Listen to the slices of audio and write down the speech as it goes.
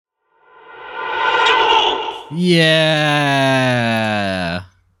Yeah.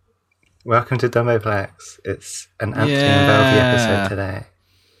 Welcome to Dumboplex. It's an Anthony and Velvy episode today.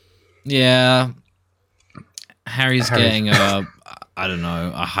 Yeah. Harry's getting a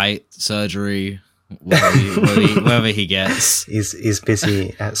height surgery. Whatever he gets. He's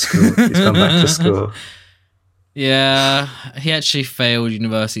busy at school. He's gone back to school. Yeah, he actually failed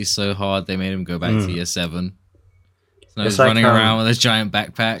university so hard they made him go back to year 7. So he's running around with his giant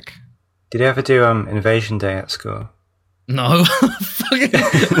backpack. Did you ever do Invasion Day at school? No. What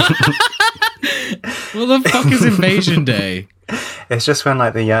the fuck is Invasion Day? It's just when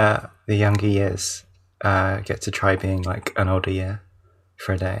like the younger years get to try being like an older year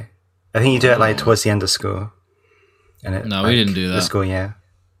for a day. I think you do it like towards the end of school. And we didn't do that. The school year.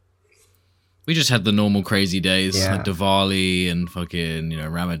 We just had the normal crazy days, like Diwali and fucking,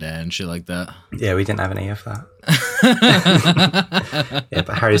 Ramadan, shit like that. Yeah, we didn't have any of that. Yeah,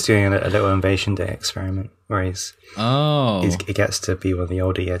 but Harry's doing a little Invasion Day experiment where he gets to be one of the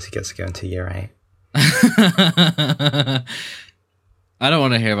older years. He gets to go into year 8. I don't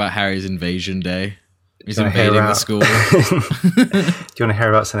want to hear about Harry's Invasion Day. He's invading the school. Do you want to hear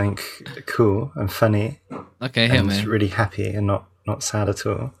about something cool and funny? Okay, hit me. And really happy and not sad at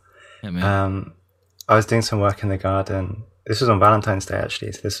all. Hit me. I was doing some work in the garden. This was on Valentine's Day,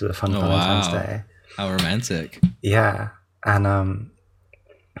 actually. So this was a fun Valentine's Day. How romantic. Yeah. And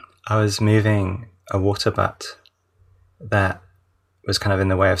I was moving a water butt that was kind of in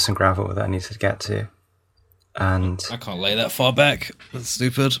the way of some gravel that I needed to get to. And I can't lay that far back. That's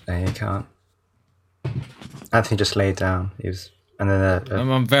stupid. No, you can't. Anthony just laid down.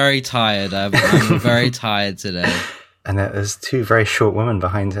 I'm very tired. I'm very tired today. And there's 2 very short women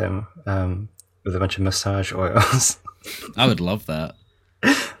behind him with a bunch of massage oils. I would love that.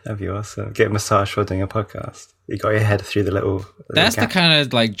 That'd be awesome. Get a massage while doing a podcast. You got your head through the little... That's the kind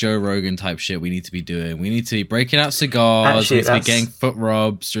of like Joe Rogan type shit we need to be doing. We need to be breaking out cigars. Actually, we need to be getting foot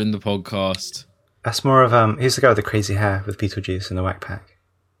rubs during the podcast. That's more of... Who's the guy with the crazy hair with Beetlejuice and the whack pack?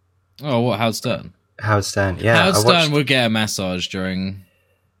 Oh, what? Howard Stern? Howard Stern, yeah. Howard Stern would get a massage during...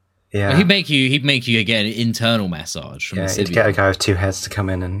 Yeah. Well, he'd make you get an internal massage. From he'd get a guy with 2 heads to come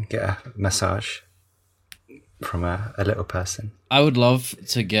in and get a massage from a little person. I would love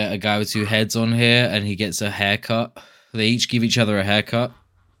to get a guy with 2 heads on here and he gets a haircut. They each give each other a haircut.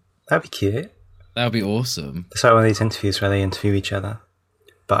 That'd be cute. That would be awesome. It's like one of these interviews where they interview each other.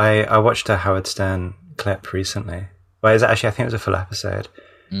 But I watched a Howard Stern clip recently. Well, I think it was a full episode.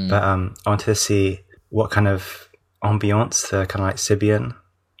 But I wanted to see what kind of ambiance the kind of like Sibian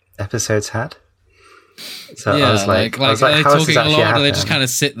episodes had. So yeah, I was like are they how is talking this a actually lot, or happen? do they just kind of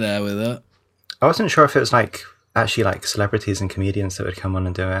sit there with it? I wasn't sure if it was like actually like celebrities and comedians that would come on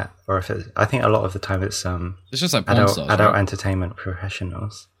and do it, or if I think a lot of the time it's just like porn stars, adult right? entertainment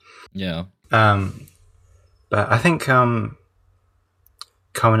professionals. Yeah. But I think Carmen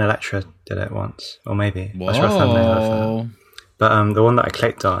Electra did it once, or maybe. Whoa. I saw a thumbnail of that. But the one that I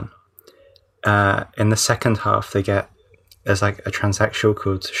clicked on, in the second half, there's like a transsexual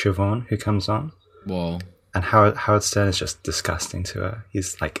called Siobhan who comes on. Whoa. And Howard Stern is just disgusting to her.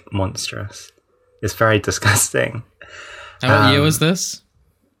 He's like monstrous. It's very disgusting. What year was this?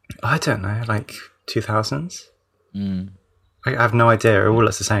 I don't know, like 2000s. I have no idea. It all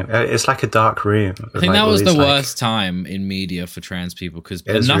looks the same. It's like a dark room. I think that was the worst time in media for trans people because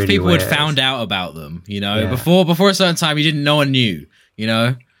enough really people weird. had found out about them. Yeah. Before a certain time, no one knew.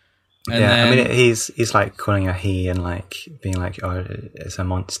 And then, I mean, he's like calling her he and like being like, oh, it's a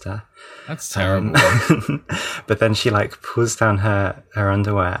monster. That's terrible. But then she like pulls down her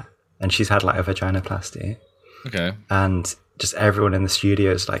underwear and she's had like a vaginoplasty. Okay. And just everyone in the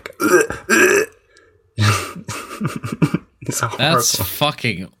studio is like, it's horrible. That's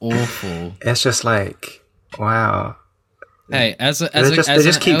fucking awful. It's just like, wow. Hey, they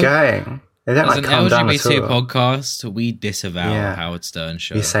just keep going. They don't like calm down at all. LGBT podcast, we disavow Howard Stern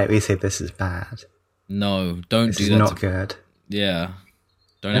show. We say this is bad. No, don't this do is that. Not good. Yeah,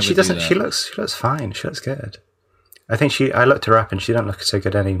 don't. And she doesn't. She looks fine. She looks good. I think I looked her up and she doesn't look so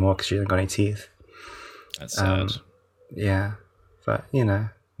good anymore because she hasn't got any teeth. That's sad. Yeah, but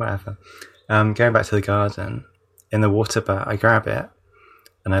whatever. Going back to the garden, in the water butt, I grab it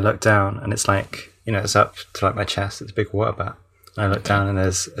and I look down and it's like it's up to like my chest. It's a big water butt. I look down and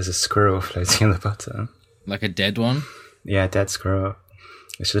there's a squirrel floating in the bottom. Like a dead one? Yeah, dead squirrel.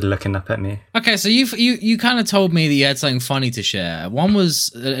 It's just looking up at me. Okay, so you kind of told me that you had something funny to share. One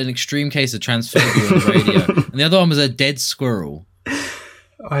was an extreme case of transphobia on the radio, and the other one was a dead squirrel.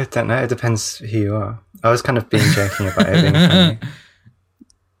 I don't know. It depends who you are. I was kind of being joking about it being funny.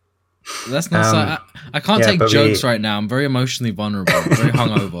 That's not. I can't take jokes right now. I'm very emotionally vulnerable. I'm very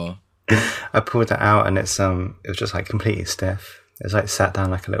hungover. I pulled it out and it was just like completely stiff. It was like sat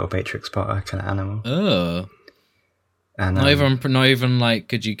down like a little Matrix spotter kind of animal. Oh. And not even like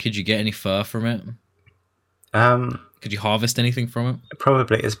could you get any fur from it? Could you harvest anything from it?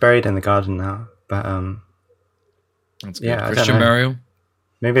 Probably. It's buried in the garden now, but that's good. Yeah, Christian burial.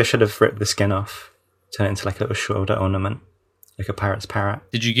 Maybe I should have ripped the skin off, turn it into like a little shoulder ornament, like a pirate's parrot.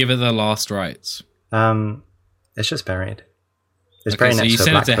 Did you give it the last rites? It's just buried. It's okay, buried so next you to a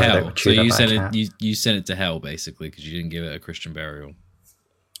sent it to blackbird hell. So you sent it to hell basically because you didn't give it a Christian burial.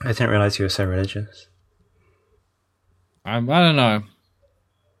 I didn't realize you were so religious. I don't know.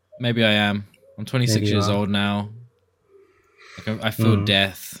 Maybe I am. I'm 26 years old now. Like I feel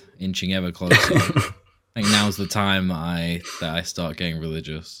death inching ever closer. I think now's the time that I start getting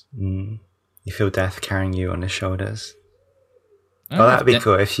religious. You feel death carrying you on his shoulders. Oh, that'd be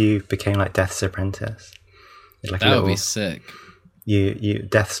cool if you became like Death's apprentice. Like that would be sick. You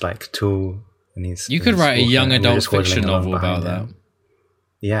Death's like tool, and you could write a young adult fiction novel about that.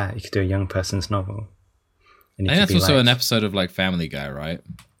 Yeah, you could do a young person's novel. I think that's also an episode of like Family Guy, right?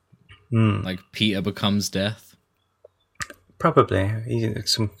 Like Peter becomes Death. Probably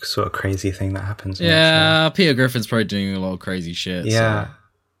some sort of crazy thing that happens. Yeah, Peter Griffin's probably doing a lot of crazy shit. Yeah, so.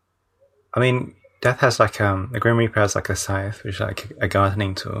 I mean, Death has like a Grim Reaper has like a scythe, which is like a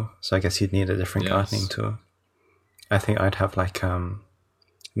gardening tool. So I guess you'd need a different gardening tool. I think I'd have like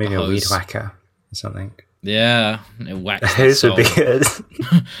maybe a weed whacker or something. Yeah, it whacks. Those would be good.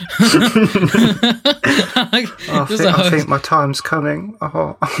 I think my time's coming.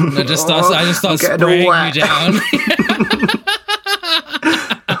 Oh. I just start spraying you down.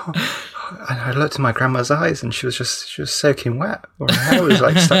 I looked in my grandma's eyes and she was soaking wet. Her hair was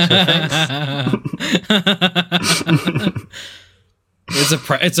like stuck to her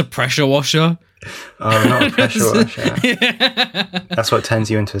face. It's a pressure washer. Oh, not a pressure washer. Yeah. That's what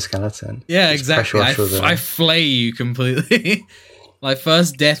turns you into a skeleton. Yeah, exactly. I flay you completely. Like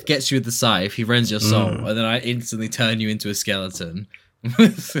first Death gets you with the scythe, he rends your soul, and then I instantly turn you into a skeleton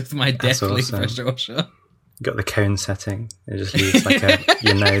with my deathly pressure washer. You got the cone setting. It just leaves like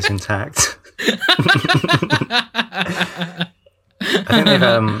your nose intact. I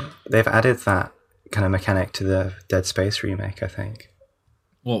think they've added that kind of mechanic to the Dead Space remake, I think.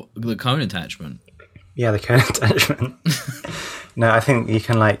 What, the cone attachment? Yeah, the cone attachment. No, I think you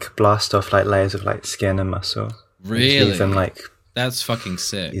can like blast off like layers of like skin and muscle. Really? Leave them like that's fucking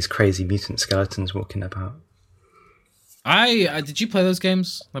sick. These crazy mutant skeletons walking about. I did you play those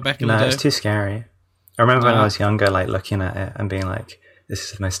games like back in the day? No, it's too scary. I remember when I was younger, like looking at it and being like, "This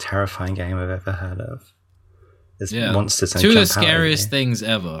is the most terrifying game I've ever heard of." There's monsters and two of the scariest things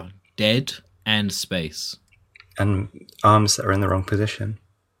ever: dead and space, and arms that are in the wrong position.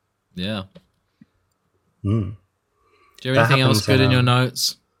 Yeah. Do you have anything else good in your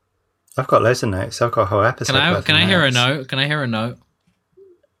notes? I've got loads of notes. I've got a whole episode. Can I hear a note? Can I hear a note?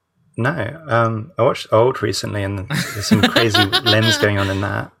 No. I watched Old recently, and there's some crazy limbs going on in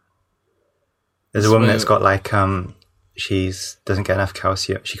that. There's a woman that's got like she doesn't get enough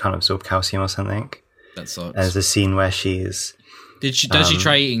calcium. She can't absorb calcium or something. That sucks. And there's a scene where does she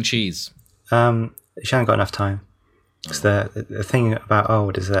try eating cheese? She hasn't got enough time. Because the thing about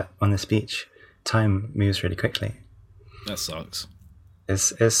Old is that on this beach, time moves really quickly. That sucks.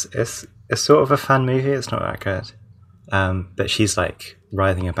 It's sort of a fun movie. It's not that good. But she's like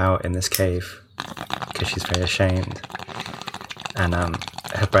writhing about in this cave because she's very ashamed. And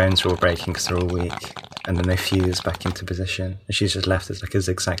her bones are all breaking because they're all weak. And then they fuse back into position. And she's just left as like a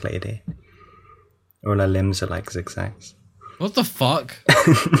zigzag lady. All her limbs are like zigzags. What the fuck?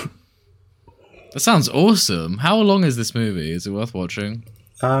 That sounds awesome. How long is this movie? Is it worth watching?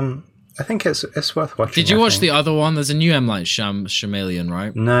 I think it's worth watching. Did you watch the other one? There's a new M. Night Shyamalan,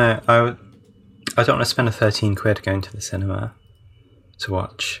 right? No, I don't want to spend £13 going to the cinema to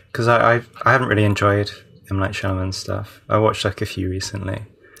watch because I haven't really enjoyed M. Night Shyamalan stuff. I watched like a few recently.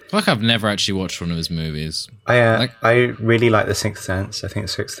 I feel like I've never actually watched one of his movies. I really like The Sixth Sense. I think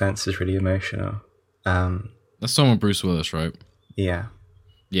The Sixth Sense is really emotional. That's the one with Bruce Willis, right? Yeah.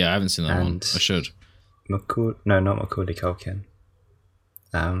 Yeah, I haven't seen that one. I should. Not Macaulay Culkin.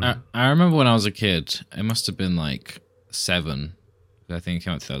 I remember when I was a kid, it must have been like 7. I think it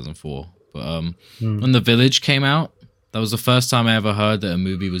came out in 2004. But when The Village came out, that was the first time I ever heard that a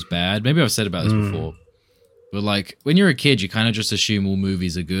movie was bad. Maybe I've said about this before. But like when you're a kid, you kind of just assume all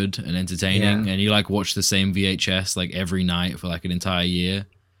movies are good and entertaining, and you like watch the same VHS like every night for like an entire year.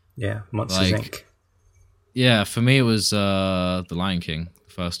 Yeah, Monsters Inc. Yeah, for me it was The Lion King,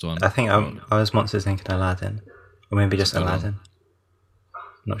 the first one. I think I was Monsters Inc. and Aladdin, or maybe just Aladdin.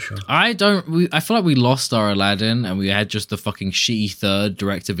 Not sure. I feel like we lost our Aladdin and we had just the fucking shitty third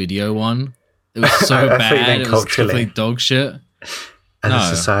direct-to-video one. It was so bad. It was complete dog shit. As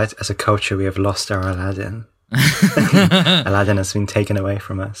a society, as a culture, we have lost our Aladdin. Aladdin has been taken away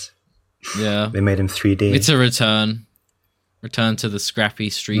from us. Yeah. They made him 3D. It's a return. Return to the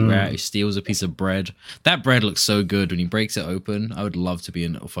scrappy street rat who steals a piece of bread. That bread looks so good when he breaks it open. I would love to be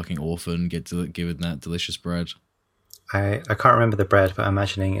a fucking orphan, get to given that delicious bread. I can't remember the bread, but I'm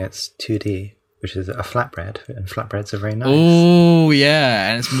imagining it's 2D, which is a flatbread, and flatbreads are very nice. Oh, yeah,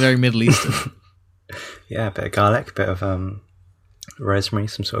 and it's very Middle Eastern. Yeah, a bit of garlic, a bit of rosemary,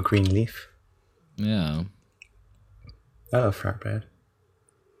 some sort of green leaf. Yeah. I love flatbread.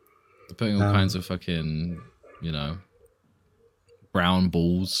 They're putting all kinds of fucking, brown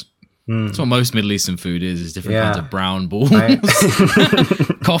balls. That's what most Middle Eastern food is different kinds of brown balls.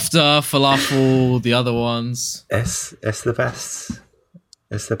 Kofta, falafel, the other ones. It's the best.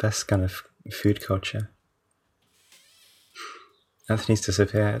 It's the best kind of food culture. Anthony's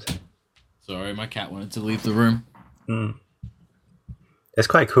disappeared. Sorry, my cat wanted to leave the room. It's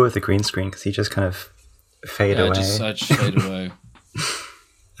quite cool with the green screen because you just kind of fade away. I just fade away.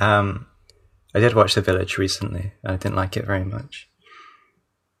 I did watch The Village recently. I didn't like it very much.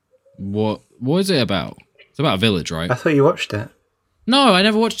 What is it about? It's about a village, right? I thought you watched it. No, I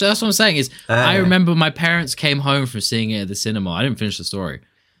never watched it. That's what I'm saying. I remember my parents came home from seeing it at the cinema. I didn't finish the story.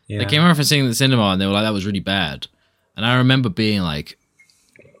 Yeah. They came home from seeing it at the cinema and they were like, that was really bad. And I remember being like,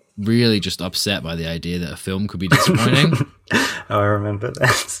 really just upset by the idea that a film could be disappointing. Oh, I remember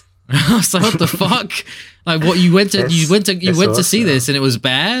that. I was like, what the fuck? Like, what you went to see this and it was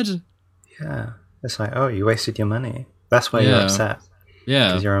bad? Yeah. It's like, oh, you wasted your money. That's why you're upset. Yeah.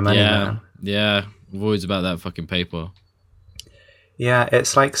 Because you're a money man. Yeah. Always about that fucking paper. Yeah,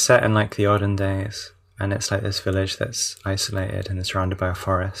 it's like set in like the olden days. And it's like this village that's isolated and it's surrounded by a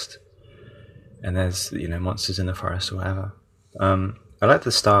forest. And there's, monsters in the forest or whatever. I like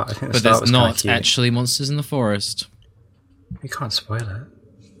the start. I think the start was not actually monsters in the forest. You can't spoil it.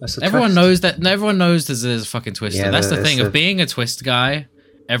 That's the Everyone twist. knows that. Everyone knows there's a fucking twist. Yeah, that's the thing of being a twist guy.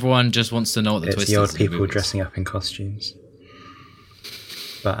 Everyone just wants to know what the twist is. It's the old people dressing up in costumes.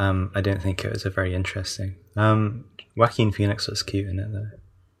 But I didn't think it was a very interesting. Joaquin Phoenix looks cute in it though.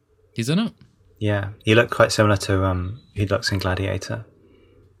 He's in it? Yeah, he looked quite similar to he looks in Gladiator,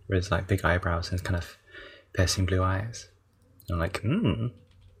 with his like big eyebrows and kind of piercing blue eyes. I'm like,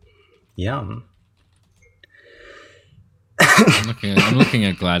 yum. I'm looking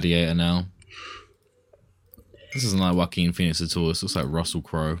at Gladiator now. This isn't like Joaquin Phoenix at all. This looks like Russell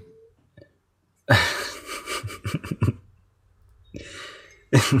Crowe. I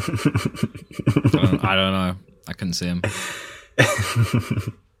don't know. I couldn't see him.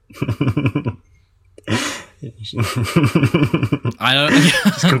 I don't.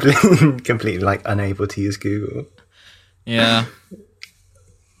 Just completely like unable to use Google. Yeah.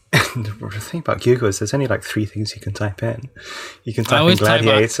 The thing about Google is there's only like 3 things you can type in. You can type in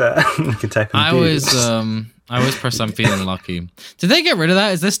Gladiator. You can type in I always press I'm feeling lucky. Did they get rid of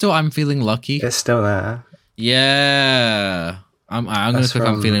that? Is there still I'm feeling lucky? It's still there. Yeah. I'm going to click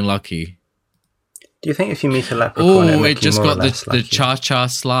I'm feeling lucky. Do you think if you meet a leprechaun, it just got the cha-cha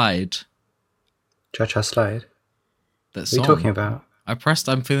slide. Cha-cha slide? That song. What are you talking about? I pressed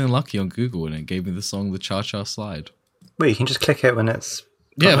I'm feeling lucky on Google and it gave me the song The Cha-Cha Slide. Wait, you can just click it when it's...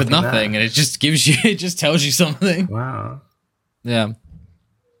 Yeah, with nothing, and it just tells you something. Wow. Yeah.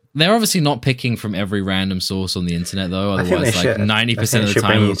 They're obviously not picking from every random source on the internet, though. Otherwise, like 90% of the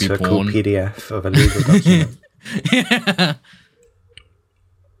time, it would be porn. Cool PDF of a legal document. Yeah.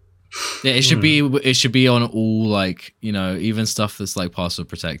 Yeah, it should be. It should be on all like even stuff that's like password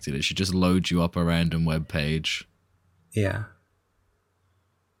protected. It should just load you up a random web page. Yeah.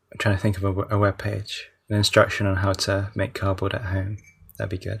 I'm trying to think of a web page, an instruction on how to make cardboard at home. That'd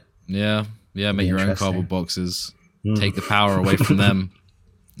be good. Yeah, make your own cardboard boxes. Take the power away from them.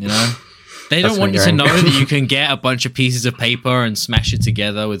 They don't want you to know that you can get a bunch of pieces of paper and smash it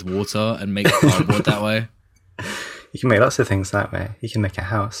together with water and make cardboard that way. You can make lots of things that way. You can make a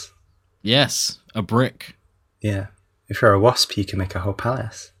house. Yes, a brick. Yeah. If you're a wasp, you can make a whole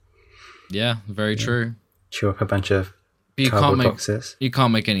palace. Yeah, very true. Chew up a bunch of cardboard boxes. You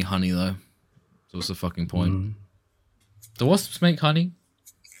can't make any honey, though. So what's the fucking point? Do wasps make honey?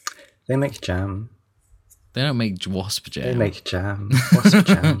 They make jam. They don't make wasp jam. They make jam. Wasp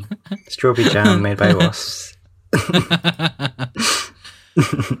jam. Strawberry jam made by wasps.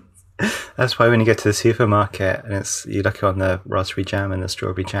 That's why when you get to the supermarket and you look on the raspberry jam and the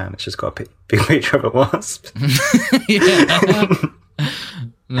strawberry jam, it's just got a big picture of a wasp. Yeah.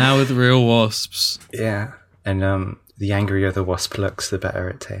 Now with real wasps. Yeah. And the angrier the wasp looks, the better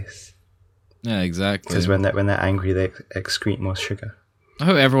it tastes. Yeah, exactly. Because when they're angry, they excrete more sugar. I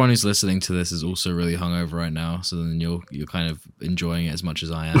hope everyone who's listening to this is also really hungover right now, so then you're kind of enjoying it as much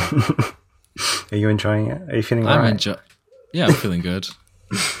as I am. Are you enjoying it? Are you feeling alright? Yeah, I'm feeling good.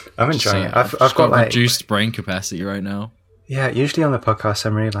 I'm enjoying it. I've got like reduced brain capacity right now. Yeah, usually on the podcast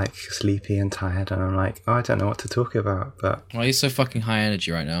I'm really like sleepy and tired, and I'm like, I don't know what to talk about. But why are you so fucking high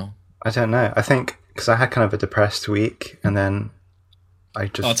energy right now? I don't know. I think because I had kind of a depressed week, and then I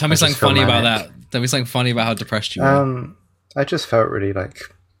just tell me something funny about that. Tell me something funny about how depressed you were. I just felt really like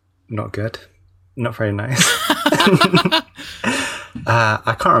not good, not very nice.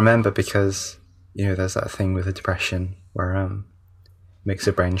 I can't remember because there's that thing with the depression where makes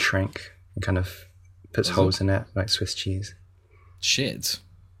the brain shrink and kind of puts holes in it like Swiss cheese. Shit.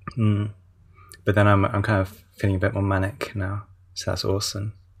 But then I'm kind of feeling a bit more manic now, so that's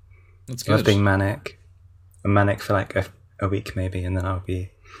awesome. That's good. I love being manic. I'm manic for like a week maybe, and then I'll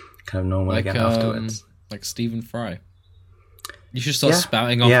be kind of normal again afterwards. Like Stephen Fry. You should start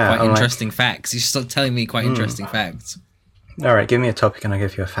spouting off quite interesting facts. You should start telling me quite interesting facts. All right, give me a topic and I'll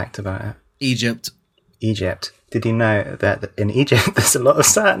give you a fact about it. Egypt. Did you know that in Egypt there's a lot of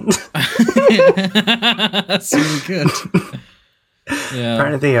sand? That's really good. Yeah.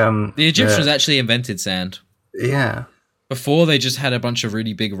 Apparently, the Egyptians actually invented sand. Yeah. Before they just had a bunch of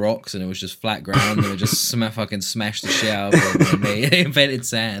really big rocks and it was just flat ground. And they would just fucking smash the shit out of it. And they invented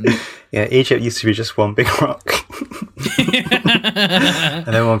sand. Yeah, Egypt used to be just one big rock. And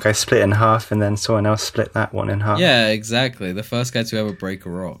then one guy split in half, and then someone else split that one in half. Yeah, exactly. The first guy to ever break a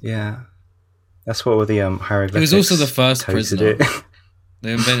rock. Yeah. That's what all the hieroglyphics. He was also the first prisoner.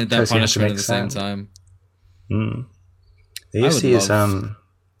 They invented that punishment at the same time. They used to use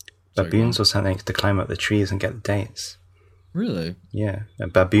baboons or something to climb up the trees and get the dates. Really? Yeah. A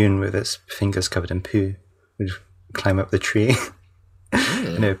baboon with its fingers covered in poo would climb up the tree.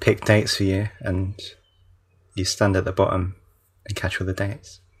 Really? And it would pick dates for you, and you stand at the bottom and catch all the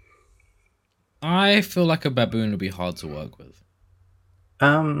dates. I feel like a baboon would be hard to work with.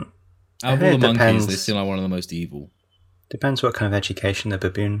 Out of all the monkeys, they seem like one of the most evil. Depends what kind of education the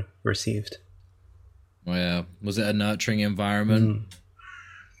baboon received. Oh yeah, was it a nurturing environment?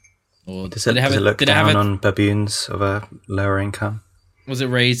 Or does it look down on baboons of a lower income? Was it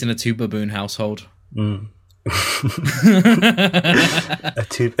raised in a two baboon household? A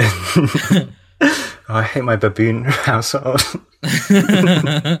two. Oh, I hate my baboon household.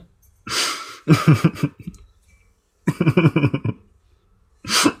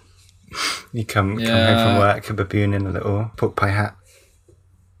 You come home from work, a baboon in a little pork pie hat.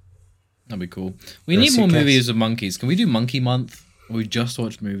 That'd be cool. We need more movies with monkeys. Can we do Monkey Month? Or we just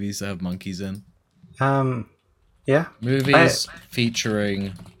watch movies that have monkeys in? Yeah. Movies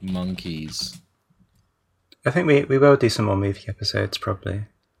featuring monkeys. I think we will do some more movie episodes, probably.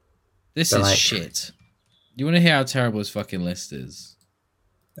 This is shit. You want to hear how terrible this fucking list is?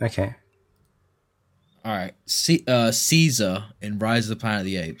 Okay. Alright. Caesar in Rise of the Planet of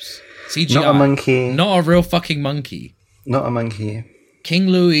the Apes. CGI. Not a monkey. Not a real fucking monkey. Not a monkey. King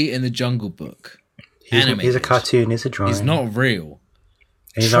Louie in the Jungle Book. He's a cartoon. He's a drawing. He's not real.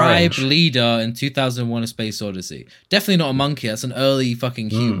 He's Tribe orange. Leader in 2001: A Space Odyssey. Definitely not a monkey. That's an early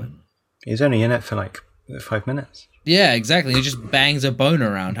fucking human. He's only in it for like 5 minutes. Yeah, exactly. He just bangs a bone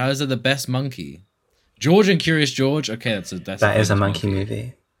around. How is it the best monkey? George and Curious George. Okay, that is a monkey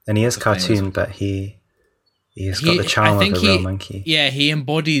movie, and he is cartoon, but he's got the charm of a real monkey. Yeah, he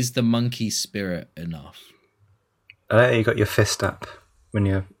embodies the monkey spirit enough. I like that you got your fist up when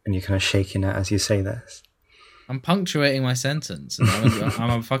you're kind of shaking it as you say this. I'm punctuating my sentence. And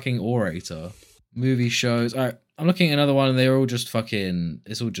I'm a fucking orator. Movie shows. All right, I'm looking at another one, and they're all just fucking.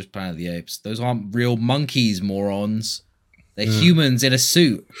 It's all just Planet of the Apes. Those aren't real monkeys, morons. They're humans in a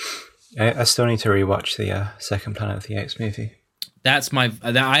suit. I still need to rewatch the second Planet of the Apes movie.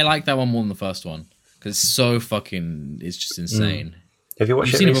 I like that one more than the first one because it's so fucking. It's just insane. Have you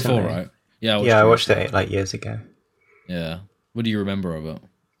watched You've it seen recently? it before, right? Yeah, I watched it like years ago. Yeah. What do you remember of it?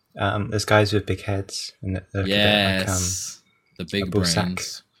 There's guys with big heads, and they're the big brains. Sack.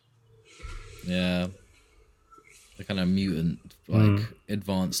 Yeah, they're kind of mutant,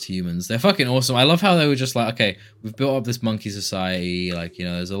 advanced humans. They're fucking awesome. I love how they were just like, okay, we've built up this monkey society. Like,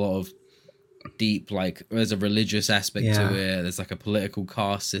 there's a lot of deep, there's a religious aspect to it. There's like a political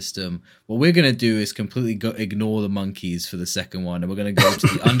caste system. What we're gonna do is completely ignore the monkeys for the second one, and we're gonna go to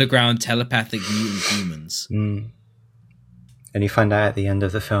the underground telepathic mutant humans. And you find out at the end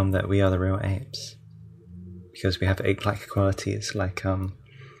of the film that we are the real apes. Because we have ape-like qualities, like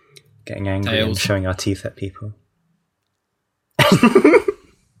getting angry and showing our teeth at people.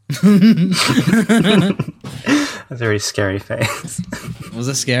 That's a very scary face. Was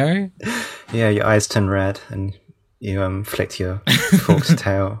it scary? Yeah, your eyes turn red and you flicked your forked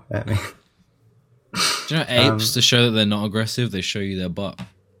tail at me. Do you know apes, to show that they're not aggressive, they show you their butt?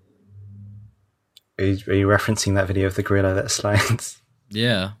 Are you referencing that video of the gorilla that slides?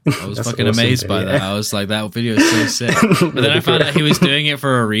 Yeah, I was fucking awesome amazed by that. I was like, that video is so sick. But then I found out he was doing it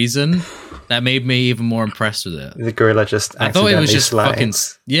for a reason that made me even more impressed with it. The gorilla just I thought it was just slides. fucking...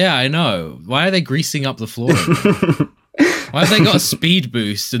 Yeah, I know. Why are they greasing up the floor? Why have they got a speed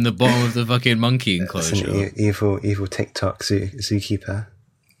boost in the bottom of the fucking monkey enclosure? It's an evil TikTok zookeeper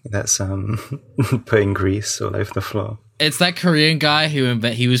that's putting grease all over the floor. It's that Korean guy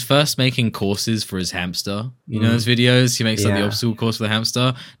he was first making courses for his hamster. You know those videos? He makes like the obstacle course for the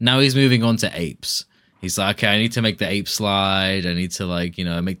hamster. Now he's moving on to apes. He's like, okay, I need to make the ape slide. I need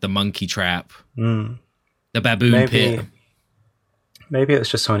to make the monkey trap. The baboon pit. Maybe it was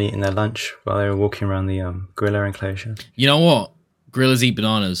just someone eating their lunch while they were walking around the gorilla enclosure. You know what? Gorillas eat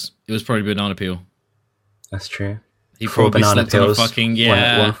bananas. It was probably banana peel. That's true. He probably slept on a fucking...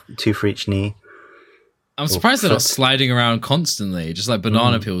 One, two for each knee. I'm surprised they're not sliding around constantly, just like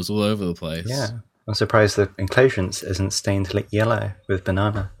banana peels all over the place. Yeah. I'm surprised the enclosure isn't stained like yellow with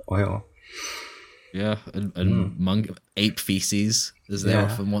banana oil. Yeah, and ape feces, as they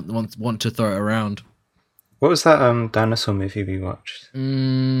often want to throw it around. What was that dinosaur movie we watched?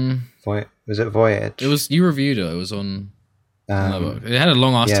 Was it Voyage? It was, you reviewed it. It was on it had a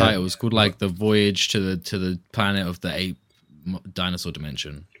long ass title. It was called like The Voyage to the Planet of the Ape Dinosaur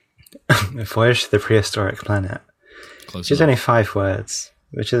Dimension. Voyage to the Prehistoric Planet. Which is only 5 words,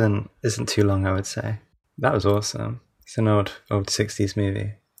 which isn't too long, I would say. That was awesome. It's an old 60s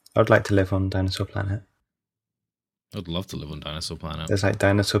movie. I'd like to live on Dinosaur Planet. I'd love to live on Dinosaur Planet. There's like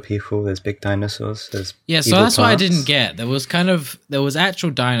dinosaur people, there's big dinosaurs, there's so that's what I didn't get. There was actual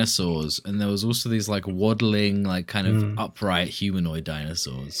dinosaurs, and there was also these like waddling, like kind of upright humanoid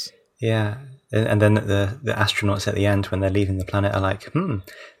dinosaurs. Yeah. And then the astronauts at the end, when they're leaving the planet, are like,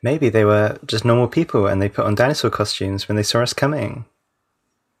 maybe they were just normal people and they put on dinosaur costumes when they saw us coming.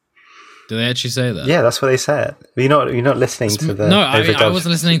 Do they actually say that? Yeah, that's what they said. But you're not listening to the... No, I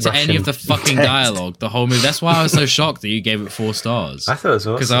wasn't listening to any of the fucking dialogue, the whole movie. That's why I was so shocked that you gave it 4 stars. I thought it was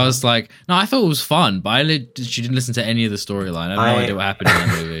awesome. Because I was like, no, I thought it was fun, but I didn't listen to any of the storyline. I have no idea what happened in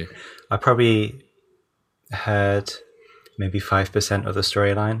that movie. I probably heard maybe 5% of the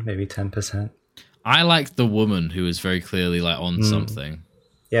storyline, maybe 10%. I liked the woman who was very clearly like on something.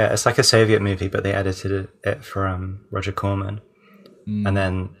 Yeah, it's like a Soviet movie, but they edited it for Roger Corman. And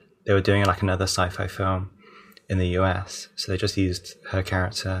then they were doing like another sci-fi film in the US, so they just used her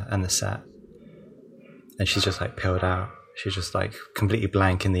character and the set. And she's just like peeled out. She's just like completely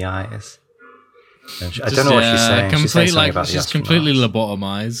blank in the eyes. And I don't know what she's saying. She's saying something about the astronauts. She's completely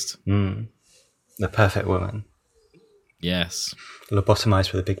lobotomized. The perfect woman. Yes.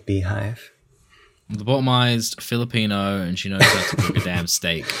 Lobotomized with a big beehive. Lobotomized Filipino, and she knows how to cook a damn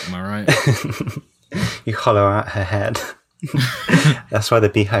steak. Am I right? You hollow out her head. That's why the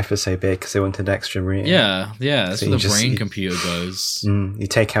beehive was so big, because they wanted extra room. Yeah. That's where the brain computer goes. You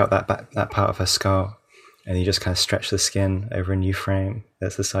take out that part of her skull, and you just kind of stretch the skin over a new frame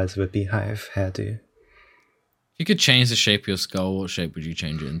that's the size of a beehive hairdo. If you could change the shape of your skull, what shape would you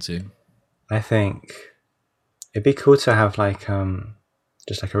change it into? I think it'd be cool to have like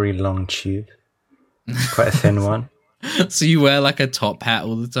just like a really long tube. Quite a thin one. So you wear like a top hat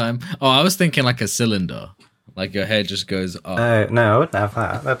all the time? Oh, I was thinking like a cylinder. Like your head just goes up. Oh, no, I wouldn't have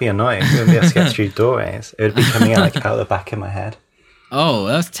that. That'd be annoying. We wouldn't be able to get through doorways. It would be coming out like out the back of my head. Oh,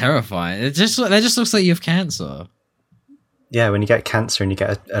 that's terrifying. That just looks like you have cancer. Yeah, when you get cancer and you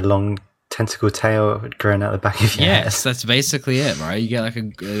get a long tentacle tail growing out the back of your head. Yes, that's basically it, right? You get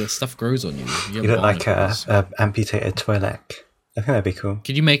like stuff grows on you. You look like a amputated Twi'lek. I think that'd be cool.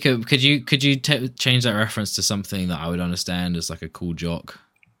 Could you change that reference to something that I would understand as like a cool jock?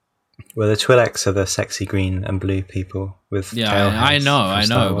 Well, the Twi'leks are the sexy green and blue people with I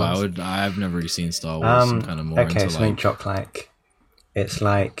know, but I've never really seen Star Wars. I'm kind of more into something jock-like. It's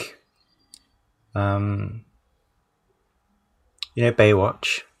like, you know,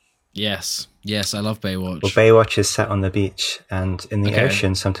 Baywatch. Yes, I love Baywatch. Well, Baywatch is set on the beach, and in the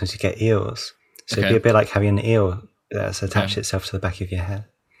ocean, sometimes you get eels. So it'd be a bit like having an eel that's attached itself to the back of your head.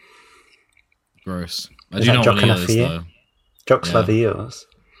 Gross. I Is do that not jock want enough for you? though. Jocks love eels.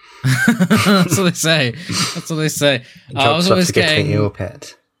 That's what they say. I was always getting the eel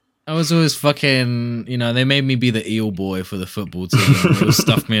pit. I was always fucking, they made me be the eel boy for the football team. They would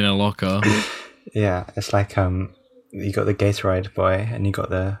stuff me in a locker. Yeah, it's like you got the Gatorade boy, and you got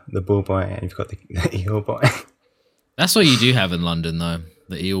the bull boy, and you've got the eel boy. That's what you do have in London, though.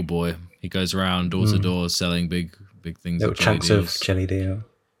 The eel boy. He goes around door to door selling big things. Little chunks of jellied eel.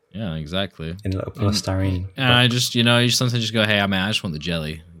 Yeah, exactly. In a little polystyrene. And I just, you sometimes just go, hey, man, I just want the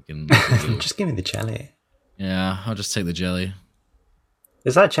jelly. You can just give me the jelly. Yeah, I'll just take the jelly.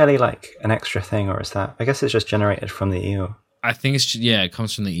 Is that jelly like an extra thing, or is that? I guess it's just generated from the eel. I think it's it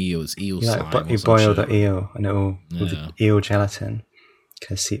comes from the eel. It's eel slime. You boil the eel, and with the eel gelatin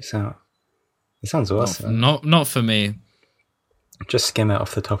kind of seeps out. It sounds awesome. Not for me. Just skim it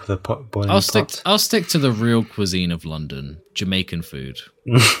off the top of the boiling pot. I'll stick to the real cuisine of London, Jamaican food.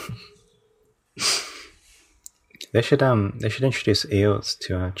 They should introduce eels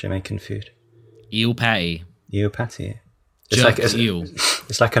to Jamaican food. Eel patty. Eel patty. It's eel.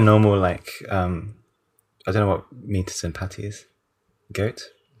 It's like a normal I don't know what meat is in patties. Goat.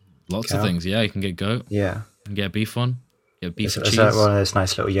 Lots of things. Yeah, you can get goat. Yeah. You can get beef one. Get beef and cheese. It's one of those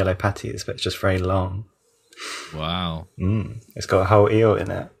nice little yellow patties, but it's just very long. Wow. It's got a whole eel in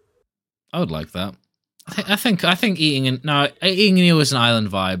it. I would like that. I think eating an eel is an island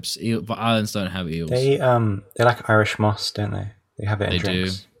vibes. But islands don't have eels. They like Irish moss, don't they? They have it in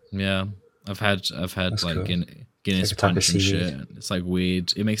drinks. They do. Yeah. I've had That's like cool. Guinness punch and shit. It's like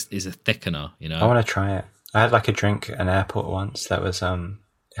weird. It's a thickener, I want to try it. I had like a drink at an airport once that was it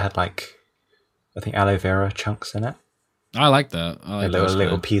had like I think aloe vera chunks in it. I like that. I like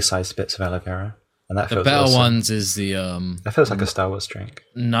little pea-sized bits of aloe vera. And that feels the better awesome. Ones is the that feels like a Star Wars drink.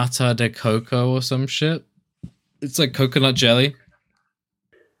 Nata de coco or some shit. It's like coconut jelly.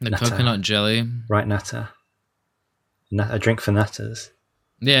 Coconut jelly. Right, Nata. A drink for nutters.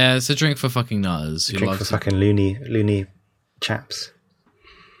 Yeah, it's a drink for fucking nutters. A drink for fucking loony chaps.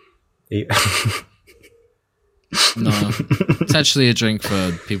 No, it's actually a drink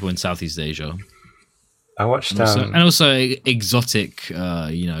for people in Southeast Asia. I watched and also exotic,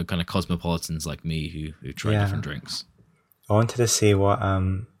 kind of cosmopolitans like me who try different drinks. I wanted to see what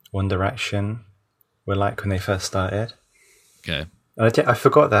One Direction were like when they first started. Okay, I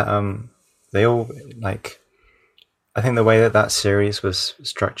forgot that they all like. I think the way that series was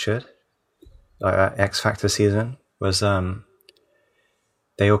structured, like that X Factor season, was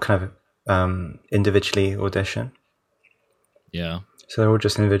they all kind of individually audition. Yeah. So they're all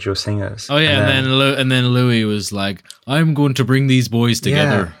just individual singers. Oh yeah, and then Louis was like, "I'm going to bring these boys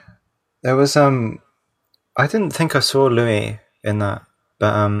together." Yeah. There was I didn't think I saw Louis in that,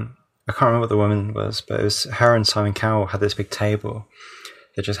 but I can't remember what the woman was, but it was her and Simon Cowell had this big table.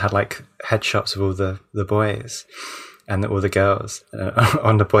 It just had like headshots of all the boys and all the girls.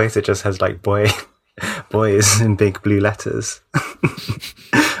 On the boys, it just has like boys in big blue letters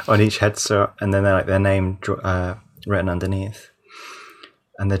on each headshot, and then they're like their name written underneath.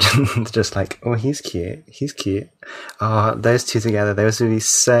 And they're just like, oh, he's cute. Oh, those two together, those would be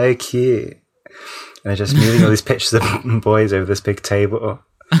so cute. And they're just moving all these pictures of boys over this big table.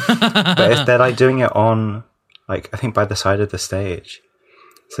 But they're like doing it on, like, I think by the side of the stage.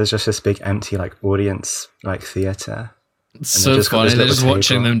 So there's just this big empty, like, audience, like, theatre. It's so funny, they're just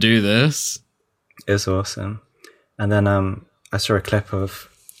watching them do this. It's awesome. And then I saw a clip of,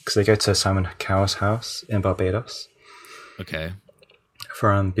 because they go to Simon Cowell's house in Barbados. Okay.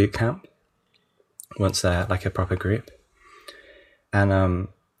 For boot camp, once they're like a proper group, and I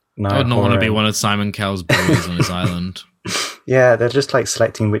would not want to be one of Simon Cowell's boys on his island. Yeah, they're just like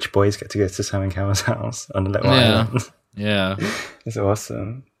selecting which boys get to go to Simon Cowell's house on a little island. Yeah, it's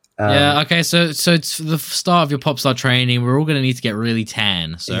awesome. Okay, so it's the start of your pop star training. We're all going to need to get really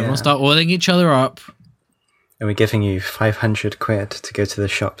tan, so everyone start oiling each other up. And we're giving you 500 quid to go to the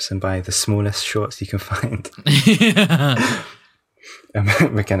shops and buy the smallest shorts you can find. Yeah. And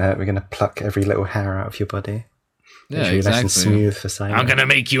we're gonna pluck every little hair out of your body. Yeah, exactly. Nice and smooth for Simon. I'm gonna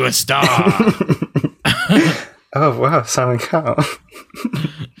make you a star. Oh wow, Simon Cowell.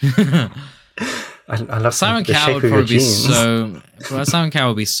 I love Simon Cowell would probably be so. Well, Simon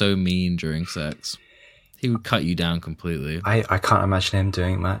Cowell would be so mean during sex. He would cut you down completely. I can't imagine him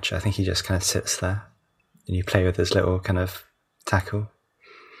doing much. I think he just kind of sits there, and you play with his little kind of tackle.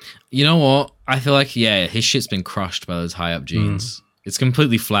 You know what? I feel like his shit's been crushed by those high up jeans. It's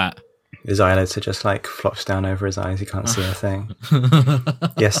completely flat. His eyelids are just like flops down over his eyes. He can't see a thing.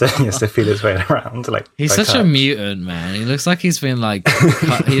 He has to feel his way around. Like he's such a mutant, man. He looks like he's been like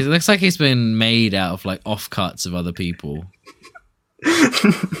he looks like he's been made out of like offcuts of other people. Looks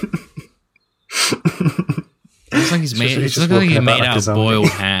like he's made. It looks like he's made out of boiled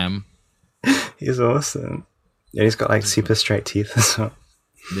ham. He's awesome. Yeah, he's got like super straight teeth as well.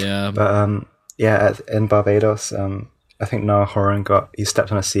 Yeah, but in Barbados, I think Noah Horan he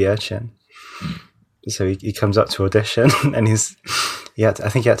stepped on a sea urchin. So he comes up to audition and I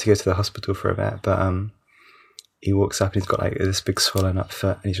think he had to go to the hospital for a bit, but he walks up and he's got like this big swollen up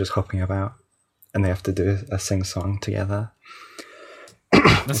foot and he's just hopping about, and they have to do a sing song together.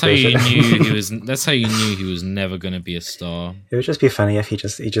 That's how you knew he was. That's how you knew he was never going to be a star. It would just be funny if he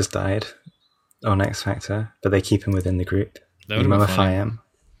just died on X Factor, but they keep him within the group. They mummify him.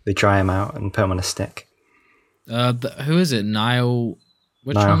 They dry him out and put him on a stick. Who is it? Niall.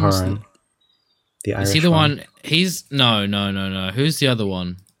 Which Niall one? Horan. The Irish. Is he the one? He's no. Who's the other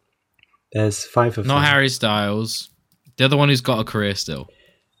one? There's 5 of them. Not Harry Styles. The other one who's got a career still.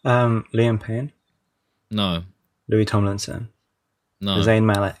 Liam Payne. No. Louis Tomlinson. No. Zayn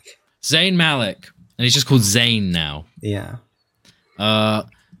Malik. Zayn Malik, and he's just called Zayn now. Yeah.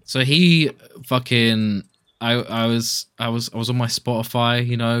 So he fucking. I was on my Spotify,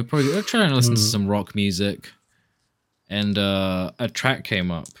 you know, probably trying to listen to some rock music, and a track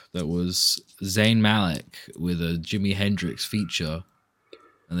came up that was Zayn Malik with a Jimi Hendrix feature,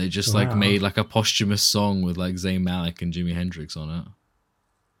 and they just like made like a posthumous song with like Zayn Malik and Jimi Hendrix on it.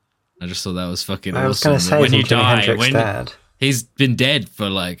 I just thought that was fucking awesome. I was going to say, when you die, dead? He's been dead for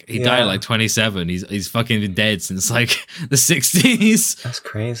like he died at like 27. He's fucking been dead since like the 60s. That's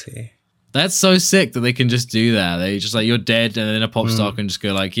crazy. That's so sick that they can just do that. They just like, you're dead, and then a pop star can just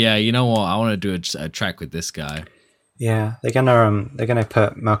go like, yeah, you know what? I want to do a track with this guy. Yeah, they're gonna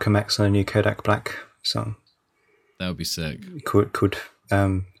put Malcolm X on a new Kodak Black song. That would be sick. Called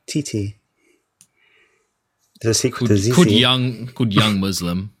TT. There's a sequel to ZZ. Called Young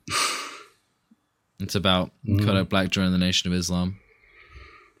Muslim. It's about Kodak Black joining the Nation of Islam.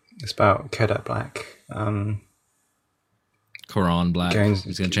 It's about Kodak Black. Quran Black.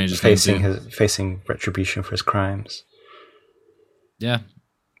 He's going to change his name. Facing retribution for his crimes. Yeah,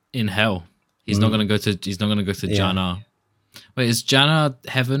 in hell. He's not going to go to. He's not going to go to Jannah. Wait, is Jannah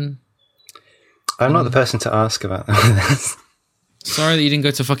heaven? I'm not the person to ask about that. Sorry that you didn't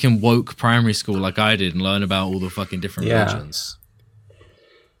go to fucking woke primary school like I did and learn about all the fucking different religions.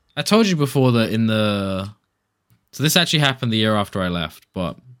 I told you before that so this actually happened the year after I left,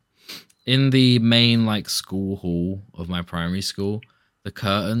 but in the main like school hall of my primary school, the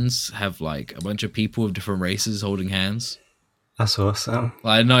curtains have like a bunch of people of different races holding hands. That's awesome.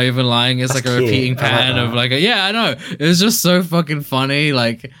 Like, not even lying. It's like a repeating pattern of like, I know. It was just so fucking funny.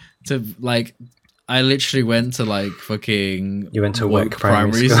 Like, I literally went to like fucking. You went to woke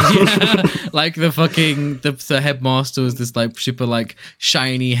primary school. Yeah. Like the fucking the headmaster was this like super like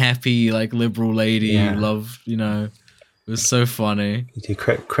shiny happy like liberal lady who loved, you know. It was so funny. You do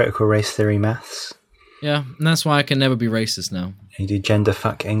critical race theory maths. Yeah, and that's why I can never be racist now. You do gender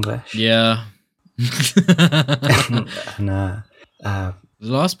fuck English. Yeah. And the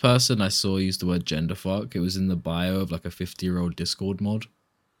last person I saw use the word gender fuck. It was in the bio of like a 50-year-old Discord mod.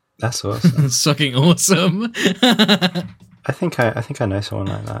 That's awesome. It's fucking awesome. I think I know someone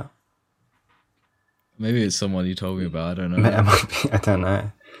like that. Maybe it's someone you told me about. I don't know. It might be, I don't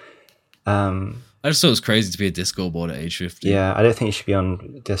know. I just thought it was crazy to be a Discord board at age 50. Yeah, I don't think you should be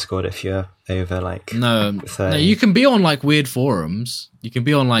on Discord if you're over like 30. No, you can be on like weird forums. You can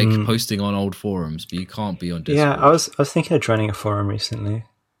be on like posting on old forums, but you can't be on Discord. Yeah, I was thinking of joining a forum recently.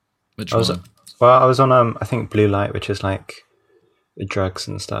 Which one? I was on I think Blue Light, which is like drugs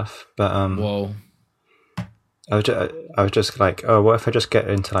and stuff. But whoa. I was just like, oh, what if I just get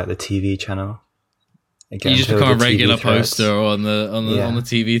into like the TV channel? You just become a regular poster on the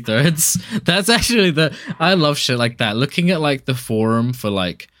TV threads. That's actually I love shit like that. Looking at like the forum for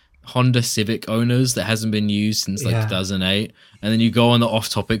like Honda Civic owners that hasn't been used since like 2008, and then you go on the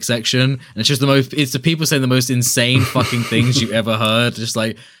off-topic section, and it's just it's the people saying the most insane fucking things you've ever heard. Just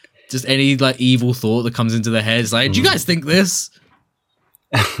any like evil thought that comes into their head. It's like, do you guys think this?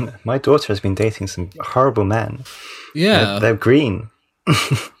 My daughter has been dating some horrible men. Yeah, they're green.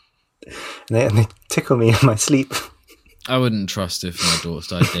 And they tickle me in my sleep. I wouldn't trust if my daughter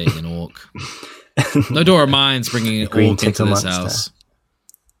started dating an orc. No daughter of mine's bringing an orc into this house.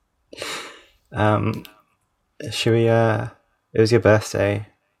 Should we? It was your birthday.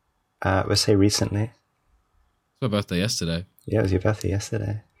 Let's say recently. It's my birthday yesterday. Yeah, it was your birthday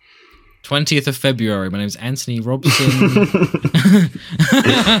yesterday. 20th of February. My name's Anthony Robson. You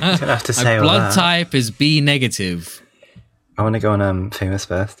don't have to say my blood type is B negative. I want to go on famous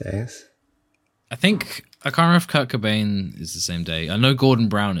birthdays. I can't remember if Kurt Cobain is the same day. I know Gordon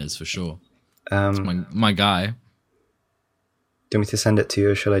Brown is for sure. It's my guy. Do you want me to send it to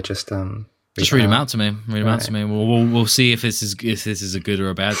you, or should I just read them out to me? Read them out to me. We'll see if this is a good or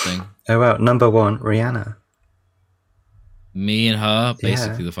a bad thing. Oh well, number 1, Rihanna. Me and her,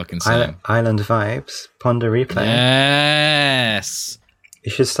 basically the fucking same. Island Vibes, Ponder Replay. Yes.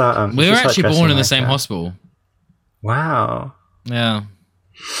 You should start. We were actually born in the same hospital. Wow. Yeah.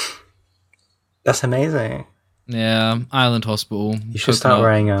 That's amazing. Yeah, Island Hospital. You should start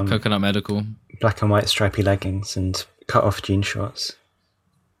wearing Coconut Medical. Black and white stripy leggings and cut off jean shorts.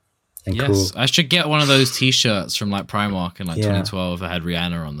 And yes, I should get one of those T-shirts from like Primark in like 2012 that had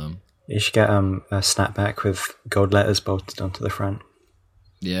Rihanna on them. You should get a snapback with gold letters bolted onto the front.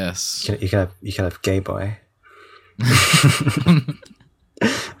 Yes. You could have gay boy. You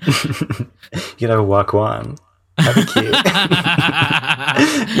could have a Wagwan. That'd be cute.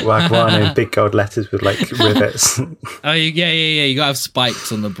 Wagwan in big gold letters with like rivets. Oh yeah. You gotta have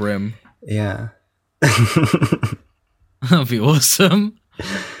spikes on the brim. Yeah. That'd be awesome.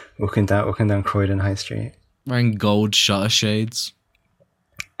 Walking down Croydon High Street. Wearing gold shutter shades.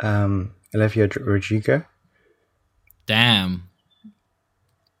 Olivia Rodrigo. Damn.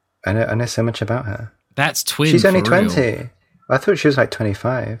 I know so much about her. That's twin. She's only 20. Real. I thought she was like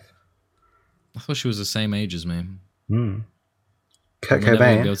 25. I thought she was the same age as me. Kurt Cobain.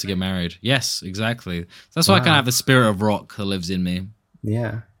 Cobain. Be able to get married. Yes, exactly. That's why I kind of have the spirit of rock that lives in me.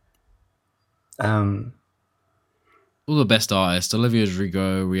 Yeah. All the best artists: Olivia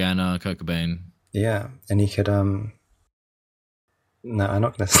Rodrigo, Rihanna, Kurt Cobain. Yeah, and you could No, I'm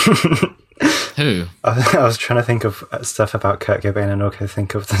not going to. Who? I was trying to think of stuff about Kurt Cobain and also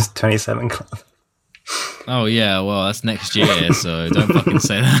think of the 27 Club. Oh yeah, well that's next year, so don't fucking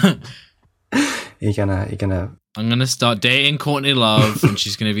say that. You're gonna. I'm gonna start dating Courtney Love, and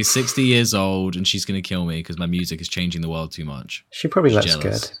she's gonna be 60 years old, and she's gonna kill me because my music is changing the world too much. She probably looks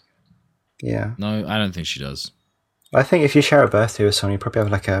jealous. good. Yeah. No, I don't think she does. I think if you share a birthday with someone, you probably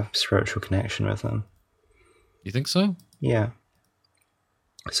have like a spiritual connection with them. You think so? Yeah.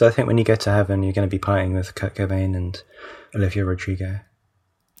 So I think when you go to heaven, you're going to be partying with Kurt Cobain and Olivia Rodrigo.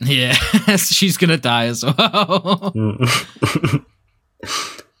 Yeah, she's gonna die as well.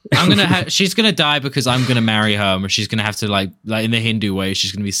 She's gonna die because I'm gonna marry her, and she's gonna have to like in the Hindu way,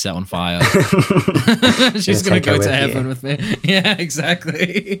 she's gonna be set on fire. She's gonna go to heaven with me. Yeah,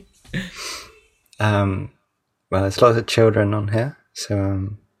 exactly. Well, there's lots of children on here, so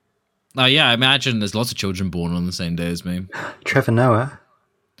oh yeah, I imagine there's lots of children born on the same day as me. Trevor Noah.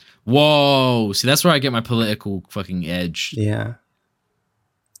 Whoa, see that's where I get my political fucking edge. Yeah.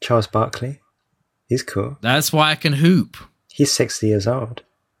 Charles Barkley. He's cool. That's why I can hoop. He's 60 years old.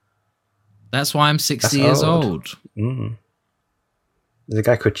 That's why I'm 60 years old. There's a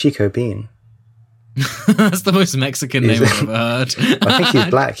guy called Chico Bean. That's the most Mexican name I've ever heard. I think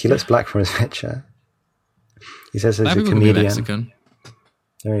he's black. He looks black from his picture. He says he's a comedian. Mexican.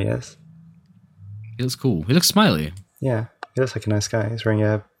 There he is. He looks cool. He looks smiley. Yeah, he looks like a nice guy. He's wearing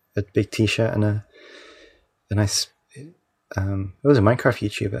a big t-shirt and a nice... it was a Minecraft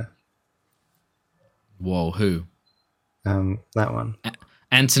YouTuber. Whoa, who? That one.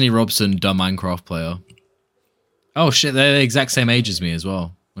 Anthony Robson, dumb Minecraft player. Oh shit, they're the exact same age as me as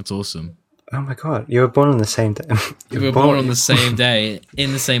well. That's awesome. Oh my god, you were born on the same day. We were born on the same day,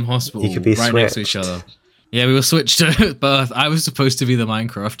 in the same hospital, you could be right switched. next to each other. Yeah, we were switched at birth. I was supposed to be the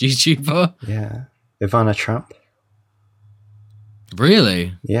Minecraft YouTuber. Yeah. Ivana Trump.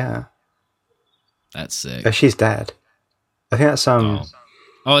 Really? Yeah. That's sick. Oh, she's dead. I think that's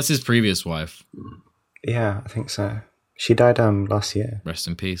Oh, it's his previous wife. Yeah, I think so. She died last year. Rest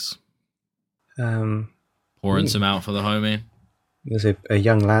in peace. Pouring some out for the homie. There's a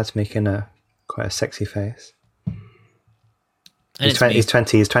young lad making quite a sexy face. And He's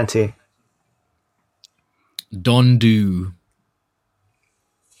 20. Don Do.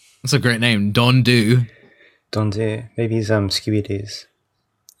 That's a great name, Don Do. Don Do. Maybe he's Scooby-Doo's.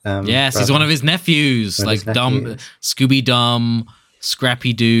 Yes, he's one of his nephews. Dumb, Scooby Dumb,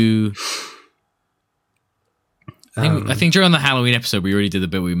 Scrappy Doo. I think during the Halloween episode, we already did the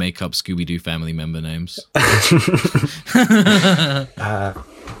bit where we make up Scooby-Doo family member names.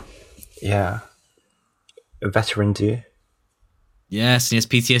 Yeah. A veteran do. Yes, and he has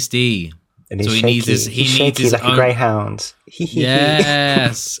PTSD. And he's so shaky. He needs his like own... a greyhound.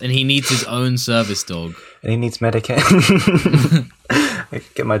 Yes, and he needs his own service dog. And he needs medication. I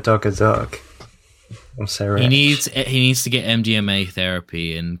could get my dog a dog. I'm so rich. He needs to get MDMA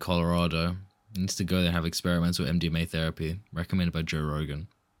therapy in Colorado. He needs to go there and have experiments with MDMA therapy, recommended by Joe Rogan.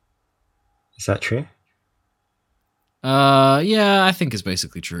 Is that true? Yeah, I think it's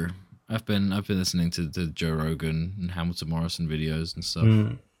basically true. I've been listening to the Joe Rogan and Hamilton Morrison videos and stuff.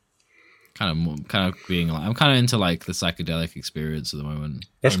 Kind of being like, I'm kind of into like the psychedelic experience at the moment.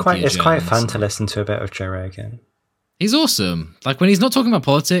 It's quite fun to listen to a bit of Joe Rogan. He's awesome. Like when he's not talking about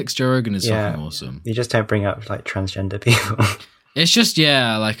politics, Joe Rogan is fucking awesome. You just don't bring up like transgender people. It's just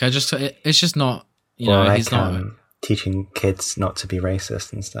it's just not, you know, like, he's not teaching kids not to be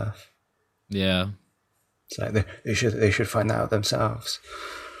racist and stuff. Yeah. It's like they should find that out themselves.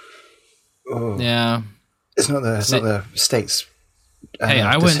 Oh. Yeah. It's not the state's. Hey,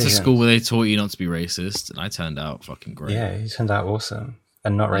 I went to decision. school where they taught you not to be racist, and I turned out fucking great. Yeah, you turned out awesome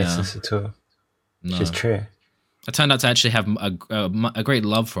and not racist at all, which is true. I turned out to actually have a great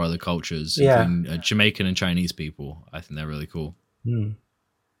love for other cultures, including Jamaican and Chinese people. I think they're really cool.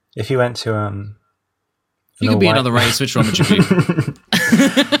 If you went to you could be another race, which one would you be?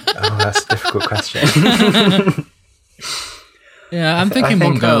 Oh, that's a difficult question. Yeah, I'm thinking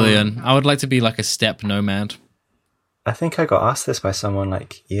Mongolian. I would like to be like a steppe nomad. I think I got asked this by someone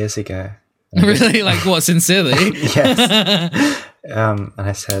like years ago. Really? Like what, sincerely? Yes. And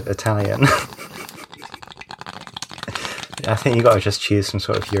I said Italian. I think you got to just choose some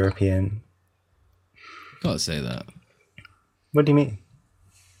sort of European. Gotta say that. What do you mean?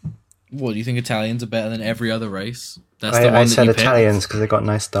 What, do you think Italians are better than every other race? That's the one I said Italians because they got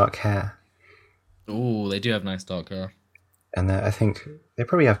nice dark hair. Oh, they do have nice dark hair. And I think they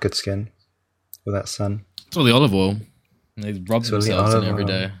probably have good skin with that sun. It's all the olive oil. They rub themselves in every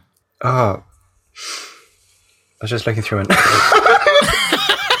day. Oh. I was just looking through an...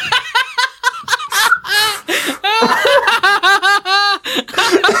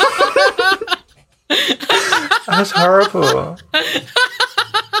 That's horrible.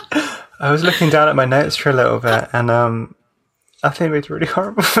 I was looking down at my notes for a little bit, and I think it was really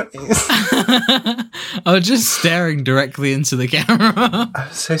horrible face. I was just staring directly into the camera. That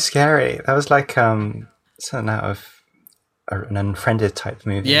was so scary. That was like something out of an Unfriended type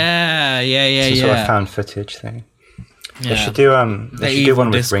movie. Yeah. Some sort of found footage thing. Yeah. They should do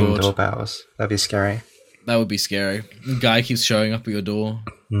one with Ring doorbells. That'd be scary. That would be scary. The guy keeps showing up at your door,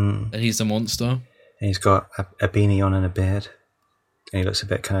 and he's a monster. And he's got a beanie on and a beard, and he looks a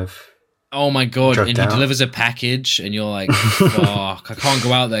bit kind of. Oh my god! And he delivers a package, and you're like, "Fuck! I can't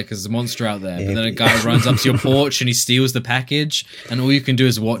go out there because there's a monster out there." But then a guy runs up to your porch and he steals the package, and all you can do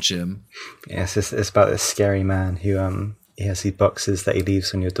is watch him. Yes, it's about this scary man who he has these boxes that he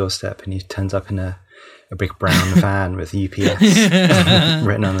leaves on your doorstep, and he turns up in a big brown van with UPS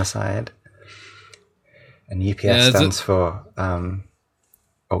written on the side. And UPS stands for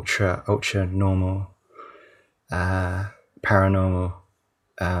ultra normal, paranormal,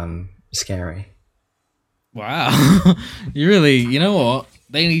 scary. Wow. You know what?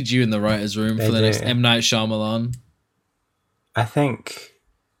 They need you in the writer's room for the next M. Night Shyamalan. I think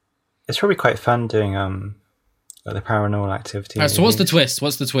it's probably quite fun doing like the paranormal activity. Right, so what's the twist?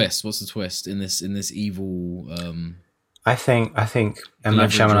 What's the twist in this evil I think M. Night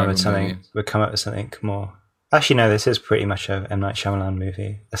Shyamalan would come up with something more. Actually, no, this is pretty much a M. Night Shyamalan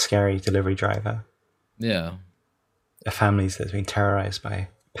movie. A scary delivery driver. Yeah. A family that's been terrorized by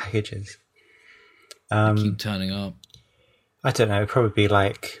packages. They keep turning up. I don't know. It'd probably be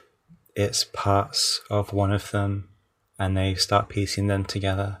like it's parts of one of them, and they start piecing them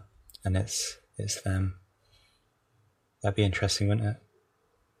together, and it's them. That'd be interesting, wouldn't it?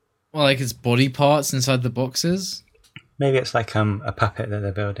 Well, like it's body parts inside the boxes. Maybe it's like a puppet that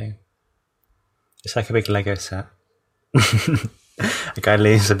they're building. It's like a big Lego set. A guy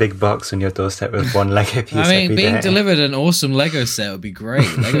leaves a big box on your doorstep with one Lego piece. I mean, being delivered an awesome Lego set would be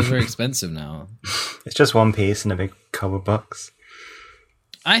great. Lego's very expensive now. It's just one piece in a big cardboard box.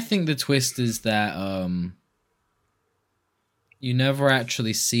 I think the twist is that you never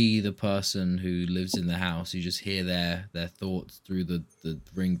actually see the person who lives in the house. You just hear their thoughts through the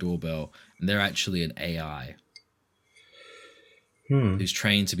Ring doorbell, and they're actually an AI. Who's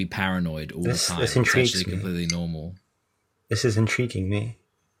trained to be paranoid all the time. This intrigues me. Completely normal. This is intriguing me.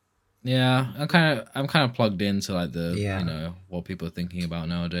 Yeah, I'm kind of plugged into like what people are thinking about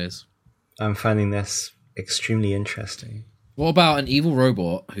nowadays. I'm finding this extremely interesting. What about an evil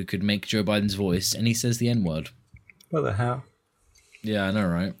robot who could make Joe Biden's voice and he says the N-word? What the hell? Yeah, I know,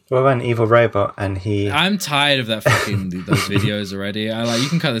 right? What about an evil robot and he... I'm tired of that fucking those videos already. You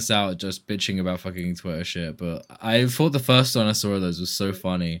can cut this out just bitching about fucking Twitter shit, but I thought the first one I saw of those was so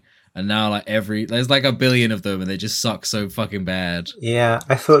funny. And now there's like a billion of them and they just suck so fucking bad. Yeah,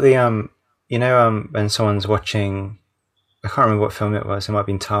 I thought when someone's watching, I can't remember what film it was, it might have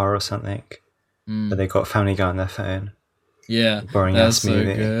been Tar or something, but they got Family Guy on their phone. Yeah, boring ass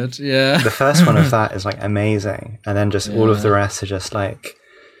movie. So good. Yeah, the first one of that is like amazing, and then just all of the rest are just like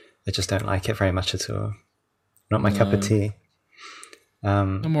I just don't like it very much at all. Not my cup of tea.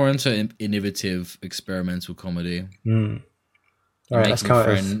 I'm more into innovative experimental comedy. All right, let's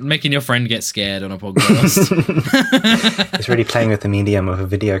come making your friend get scared on a podcast. It's really playing with the medium of a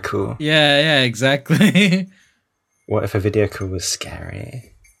video call. Yeah, exactly. What if a video call was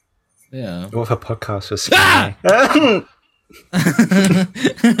scary? Yeah. What if a podcast was scary?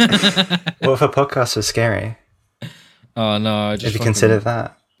 What if a podcast was scary? Oh no! Have you considered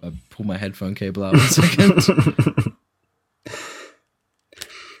that? pull my headphone cable out 1 second.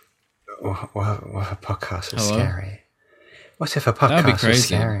 What if a podcast is Hello? scary? What if a podcast is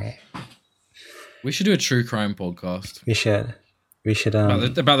scary? We should do a true crime podcast. We should.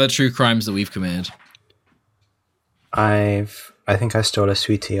 About the true crimes that we've committed. I think I stole a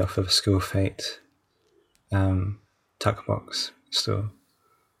sweetie off of a school fete tuck box store.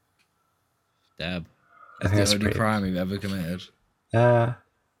 Dab. I think That's the only pretty... crime we've ever committed. Other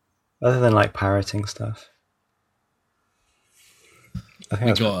than like pirating stuff. I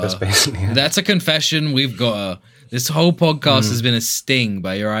think that's basically it. That's a confession. We've got this whole podcast has been a sting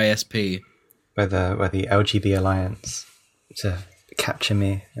by your ISP. By the LGB Alliance to capture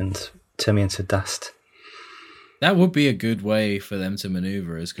me and turn me into dust. That would be a good way for them to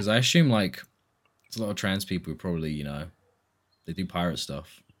maneuver us, because I assume like there's a lot of trans people who probably, they do pirate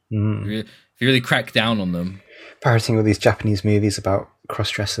stuff. If you really crack down on them. Pirating all these Japanese movies about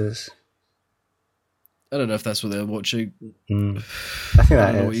cross-dressers. I don't know if that's what they're watching. I think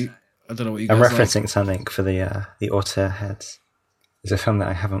that is. I don't know what you guys I'm referencing something for the Auteur Heads. It's a film that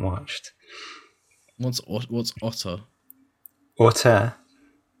I haven't watched. What's Otter? Auteur.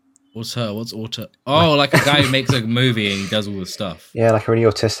 Auteur? What's Auteur? Oh, like a guy who makes a movie and he does all the stuff. Yeah, like a really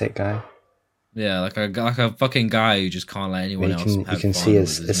autistic guy. Yeah, like a fucking guy who just can't let anyone else have fun. You can see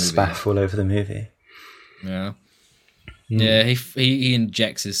his spaff all over the movie. Yeah. Yeah, he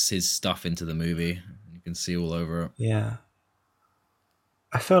injects his stuff into the movie. You can see all over it. Yeah.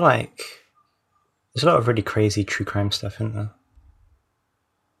 I feel like there's a lot of really crazy true crime stuff in there.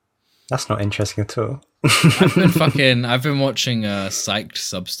 That's not interesting at all. I've been watching Psyched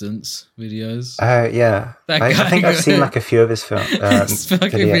Substance videos. Oh, yeah. I think I've seen like a few of his films. His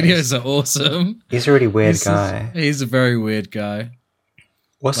fucking videos are awesome. He's a really weird guy. He's a very weird guy.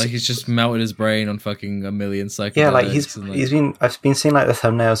 He's just melted his brain on fucking a million psychedelics. Yeah, I've been seeing like the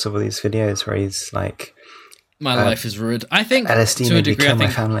thumbnails of all these videos where he's like, my life is ruined. I think LSD to a made me degree, kill my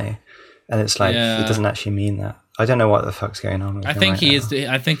family, and it's like he doesn't actually mean that. I don't know what the fuck's going on with him. I think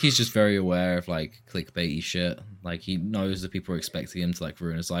I think he's just very aware of like clickbaity shit. Like he knows that people are expecting him to like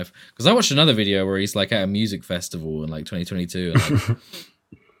ruin his life. Because I watched another video where he's like at a music festival in like 2022, and like,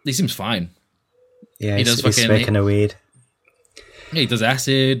 he seems fine. Yeah, he's smoking a weed. Yeah, he does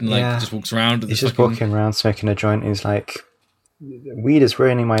acid and like just walks around. He's just walking around smoking a joint. And he's like, weed is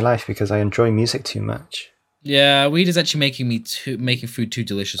ruining my life because I enjoy music too much. Yeah, weed is actually making food too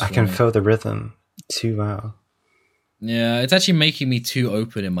delicious. I can feel the rhythm too well. Yeah, it's actually making me too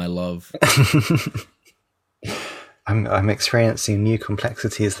open in my love. I'm experiencing new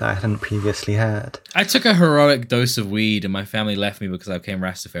complexities that I hadn't previously heard. I took a heroic dose of weed and my family left me because I became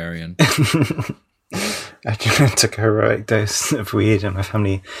Rastafarian. I took a heroic dose of weed and my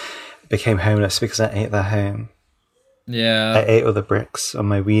family became homeless because I ate their home. Yeah. I ate all the bricks on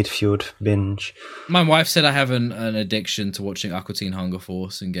my weed-fueled binge. My wife said I have an addiction to watching Aqua Teen Hunger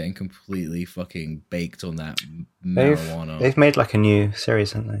Force and getting completely fucking baked on that marijuana. They've made like a new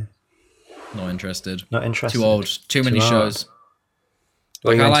series, haven't they? Not interested. Not interested. Too old. Too many shows.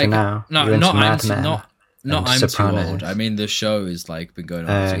 What are you into now? No, You're not into I'm too old. I mean, the show is like been going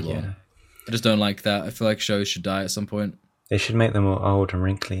on too long. Yeah. I just don't like that. I feel like shows should die at some point. They should make them all old and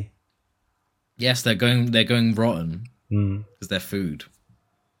wrinkly. Yes, they're going rotten because they're food.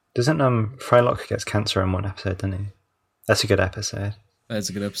 Doesn't Frylock gets cancer in one episode, doesn't he? That's a good episode. That's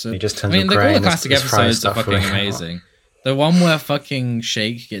a good episode. He just turns all the classic episodes are fucking out. amazing. The one where fucking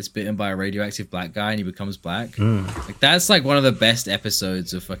Shake gets bitten by a radioactive black guy and he becomes black. Like that's like one of the best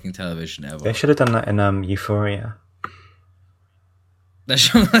episodes of fucking television ever. They should have done that in Euphoria. That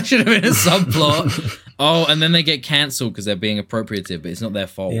should have been a subplot. Oh, and then they get cancelled because they're being appropriative, but it's not their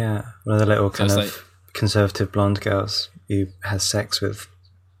fault. Yeah, one of the little kind of conservative blonde girls who has sex with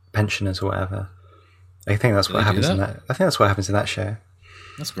pensioners or whatever. I think that's what happens in that. I think that's what happens in that show.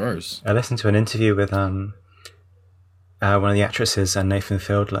 That's gross. I listened to an interview with one of the actresses and Nathan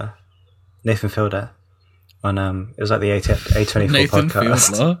Fielder on it was like the A24 Nathan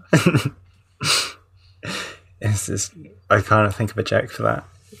podcast. I can't think of a joke for that.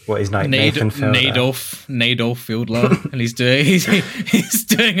 What is Nathan Fielder? Nadolf Fieldler, and he's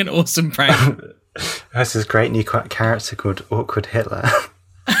doing an awesome prank. There's this great new character called Awkward Hitler.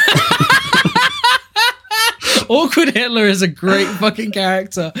 Awkward Hitler is a great fucking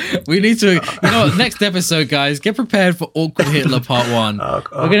character. We need to, next episode, guys, get prepared for Awkward Hitler Part 1. We're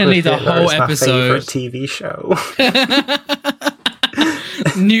going to need a whole episode. My favorite TV show.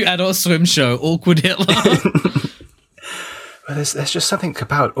 New Adult Swim show, Awkward Hitler. Well, there's just something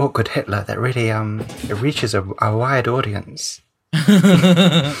about Awkward Hitler that really it reaches a wide audience.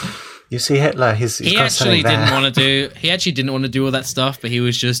 You see Hitler, he actually didn't want to do all that stuff, but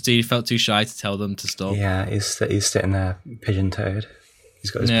he felt too shy to tell them to stop. Yeah, he's sitting there pigeon-toed.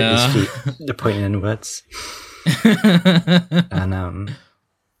 He's got his feet pointing inwards. And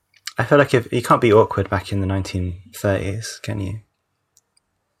I feel like if you can't be awkward back in the 1930s, can you?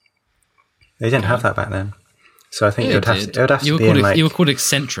 They didn't have that back then. So I think it would have to be in, like... You were called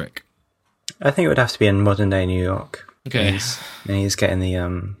eccentric. I think it would have to be in modern-day New York. Okay. And he's getting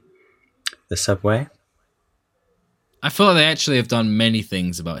the subway. I feel like they actually have done many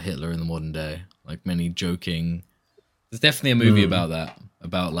things about Hitler in the modern day. Like, many joking... There's definitely a movie about that.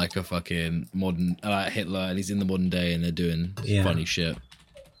 About, like, a fucking modern... Hitler, and he's in the modern day, and they're doing funny shit.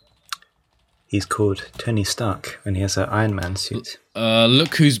 He's called Tony Stark, and he has an Iron Man suit.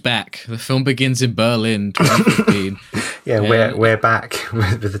 Look Who's Back. The film begins in Berlin, 2015. Yeah, we're back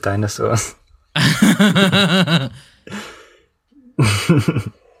with the dinosaurs.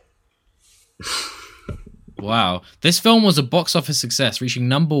 Wow. This film was a box office success, reaching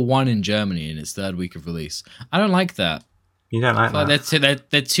 #1 in Germany in its third week of release. I don't like that. You don't like that?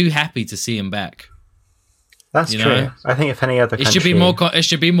 They're too happy to see him back. That's true. Know? I think if any other country... It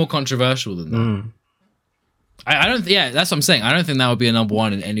should be more controversial than that. I don't... Yeah, that's what I'm saying. I don't think that would be a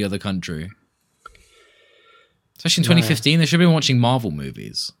 #1 in any other country. Especially in 2015, they should have been watching Marvel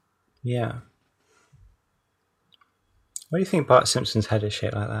movies. Yeah. Why do you think Bart Simpson's head is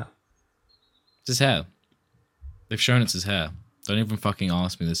shaped like that? It's his hair. They've shown it's his hair. Don't even fucking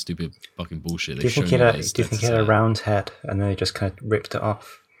ask me this stupid fucking bullshit. Do you think he had a round head and then they just kind of ripped it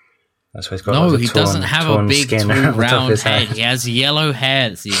off? That's why he's got no, he doesn't have a big, tall, round head. He has yellow hair.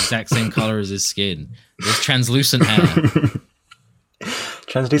 It's the exact same color as his skin. It's translucent hair.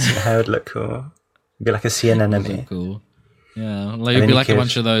 Translucent hair would look cool. It'd be like a sea anemone. Cool. Yeah, like it'd be like a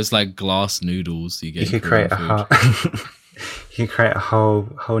bunch of those like glass noodles you get. You could create you could create a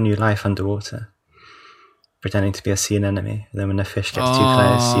whole new life underwater, pretending to be a sea anemone. And then when the fish gets too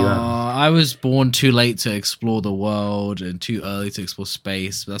close, you I was born too late to explore the world and too early to explore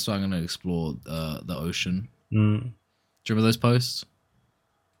space. That's why I'm going to explore the ocean. Do you remember those posts?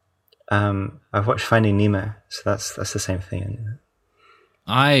 I've watched Finding Nemo, so that's the same thing. Isn't it?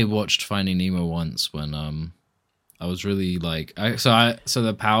 I watched Finding Nemo once when I was really like so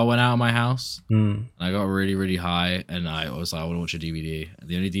the power went out of my house and I got really, really high and I was like, I want to watch a DVD.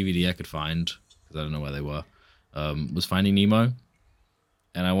 The only DVD I could find, because I don't know where they were, was Finding Nemo.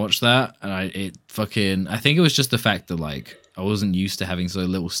 And I watched that and I think it was just the fact that like I wasn't used to having so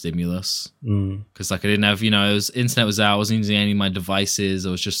little stimulus because like I didn't have, internet was out, I wasn't using any of my devices,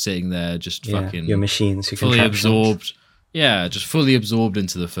 I was just sitting there just fucking your machines, your fully absorbed. Yeah, just fully absorbed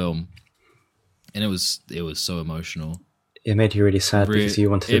into the film. And it was so emotional. It made you really sad because you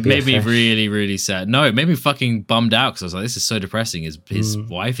wanted to be a fish. It made me really, really sad. No, it made me fucking bummed out because I was like, this is so depressing. His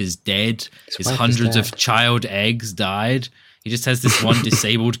wife is dead. His hundreds of child eggs died. He just has this one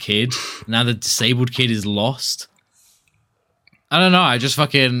disabled kid. Now the disabled kid is lost. I don't know. I just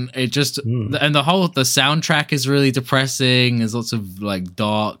fucking... It just... And the soundtrack is really depressing. There's lots of like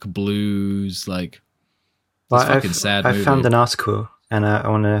dark blues. Like... Well, fucking sad movie. I found an article and I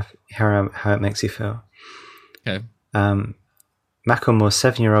want to hear how it makes you feel. Okay. Macklemore's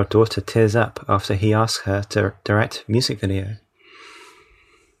 7-year-old daughter tears up after he asks her to direct a music video.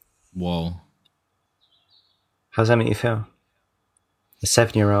 Whoa. How does that make you feel? A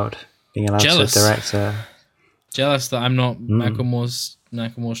 7-year-old being allowed to direct a... Jealous that I'm not Macklemore's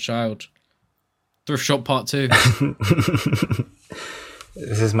child. Thrift Shop Part 2.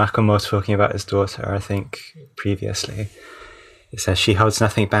 This is Macklemore talking about his daughter, I think, previously. It says, she holds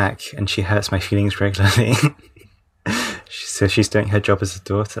nothing back and she hurts my feelings regularly. So she's doing her job as a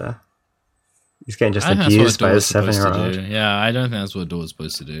daughter. He's getting just abused by his 7-year-old. Yeah, I don't think that's what a daughter's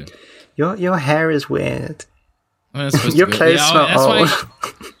supposed to do. Your hair is weird. Your clothes smell old.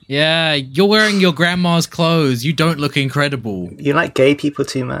 Yeah, you're wearing your grandma's clothes. You don't look incredible. You like gay people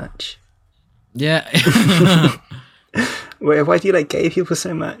too much. Yeah. Why do you like gay people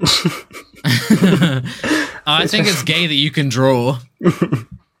so much? I think it's gay that you can draw.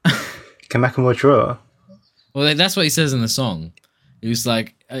 Can Macklemore draw? Well, that's what he says in the song. He was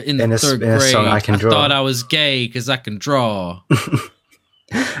like, in the third grade, song, I thought I was gay because I can draw.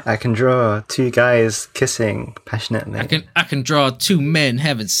 I can draw 2 guys kissing passionately. I can draw 2 men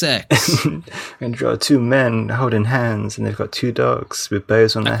having sex. I can draw 2 men holding hands and they've got 2 dogs with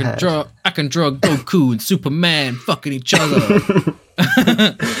bows on their head. I can draw Goku and Superman fucking each other.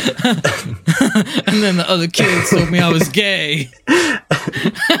 And then the other kids told me I was gay.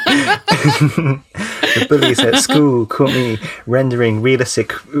 The bullies at school caught me rendering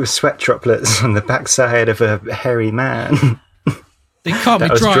realistic sweat droplets on the backside of a hairy man. They caught me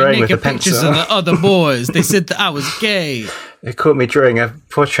drawing naked pictures of the other boys. They said that I was gay. They caught me drawing a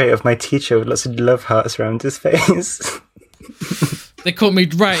portrait of my teacher with lots of love hearts around his face. They caught me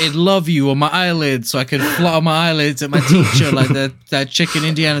writing "love you" on my eyelids so I could flutter my eyelids at my teacher like that chick in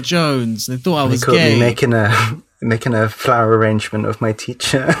Indiana Jones. They thought I was gay. They caught me making a flower arrangement of my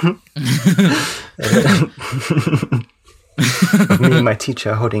teacher. Of me and my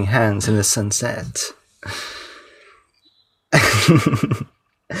teacher holding hands in the sunset.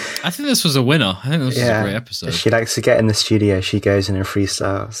 I think this was a winner. I think this was a great episode. She likes to get in the studio. She goes in and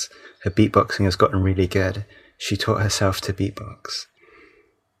freestyles. Her beatboxing has gotten really good. She taught herself to beatbox.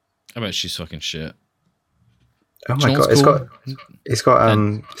 I bet she's fucking shit. Oh my god! It's got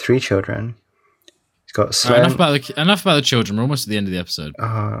 3 children. It's got Sloan. Enough about the children. We're almost at the end of the episode.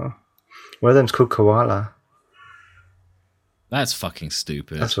 Oh, one of them's called Koala. That's fucking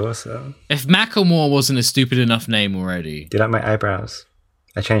stupid. That's awesome. If Macklemore wasn't a stupid enough name already. Do you like my eyebrows?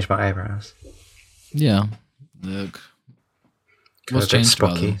 I changed my eyebrows. Yeah. Look. What's changed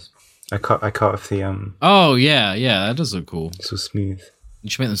about them? I cut off the Oh yeah, that does look cool. So smooth. You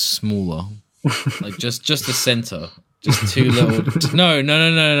should make them smaller. Like just the center. Just 2 little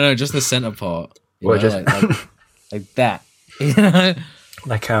No, just the center part. Or just like that.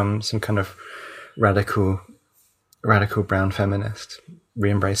 Like some kind of radical brown feminist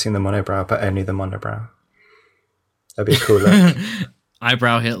re-embracing the monobrow, but only the monobrow. That'd be a cool look.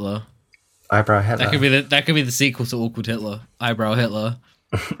 Eyebrow Hitler. Eyebrow Hitler. That could be the sequel to Awkward Hitler. Eyebrow Hitler.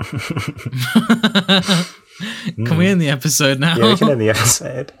 Can we end the episode now? Yeah, we can end the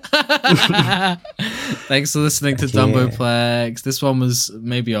episode. Thanks for listening to Dumboplex. This one was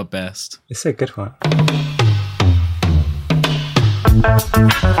maybe our best. It's a good one.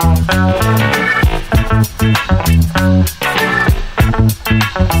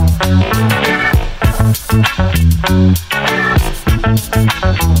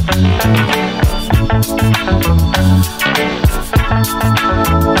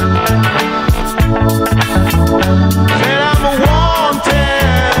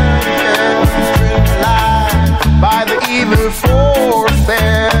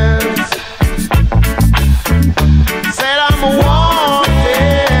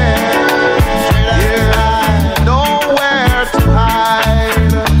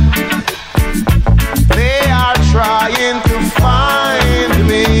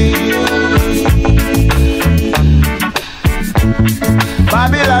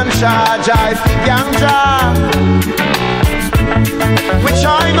 Charge I think ganja, which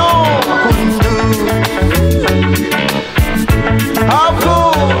I know couldn't do. How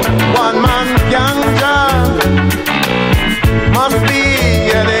could one man ganja must be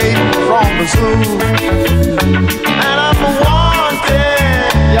an ape from the zoo, and I'm wanted,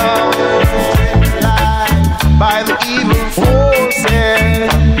 by the evil forces.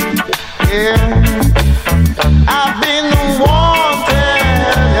 Yeah, I've been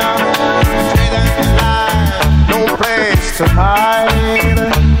to hide.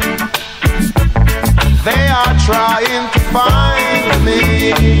 They are trying to find me.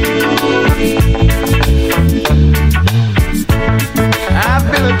 I've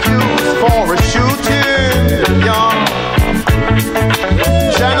been accused for a shooting, young.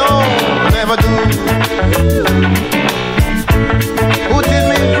 Channel never do. Who did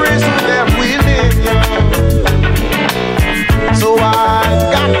me in prison? They're winning, young. So I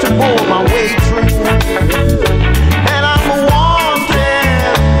got to pull my way through.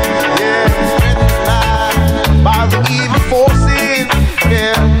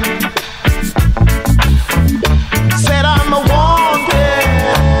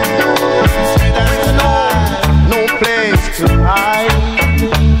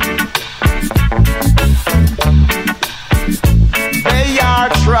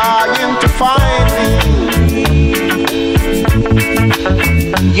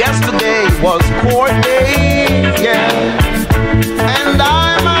 Yesterday was court day, yeah, and I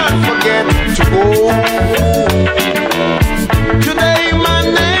might forget to go. Today my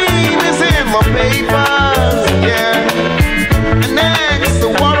name is in the papers, yeah, and next the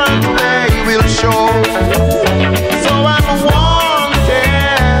warrant they will show. So I'm wanted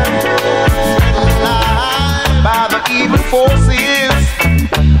by the evil forces.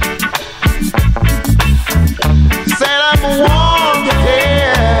 Said I'm wanted.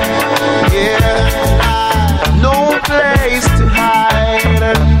 Place to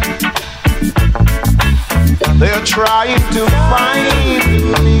hide. They're trying to find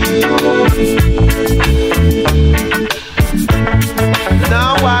me.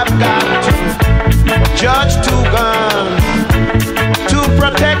 Now I've got to judge 2 guns to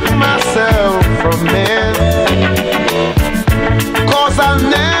protect myself from men.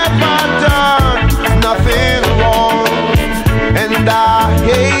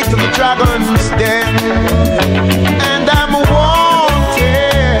 gate of the dragon's den, and I'm wanted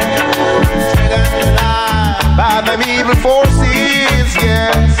by them evil forces.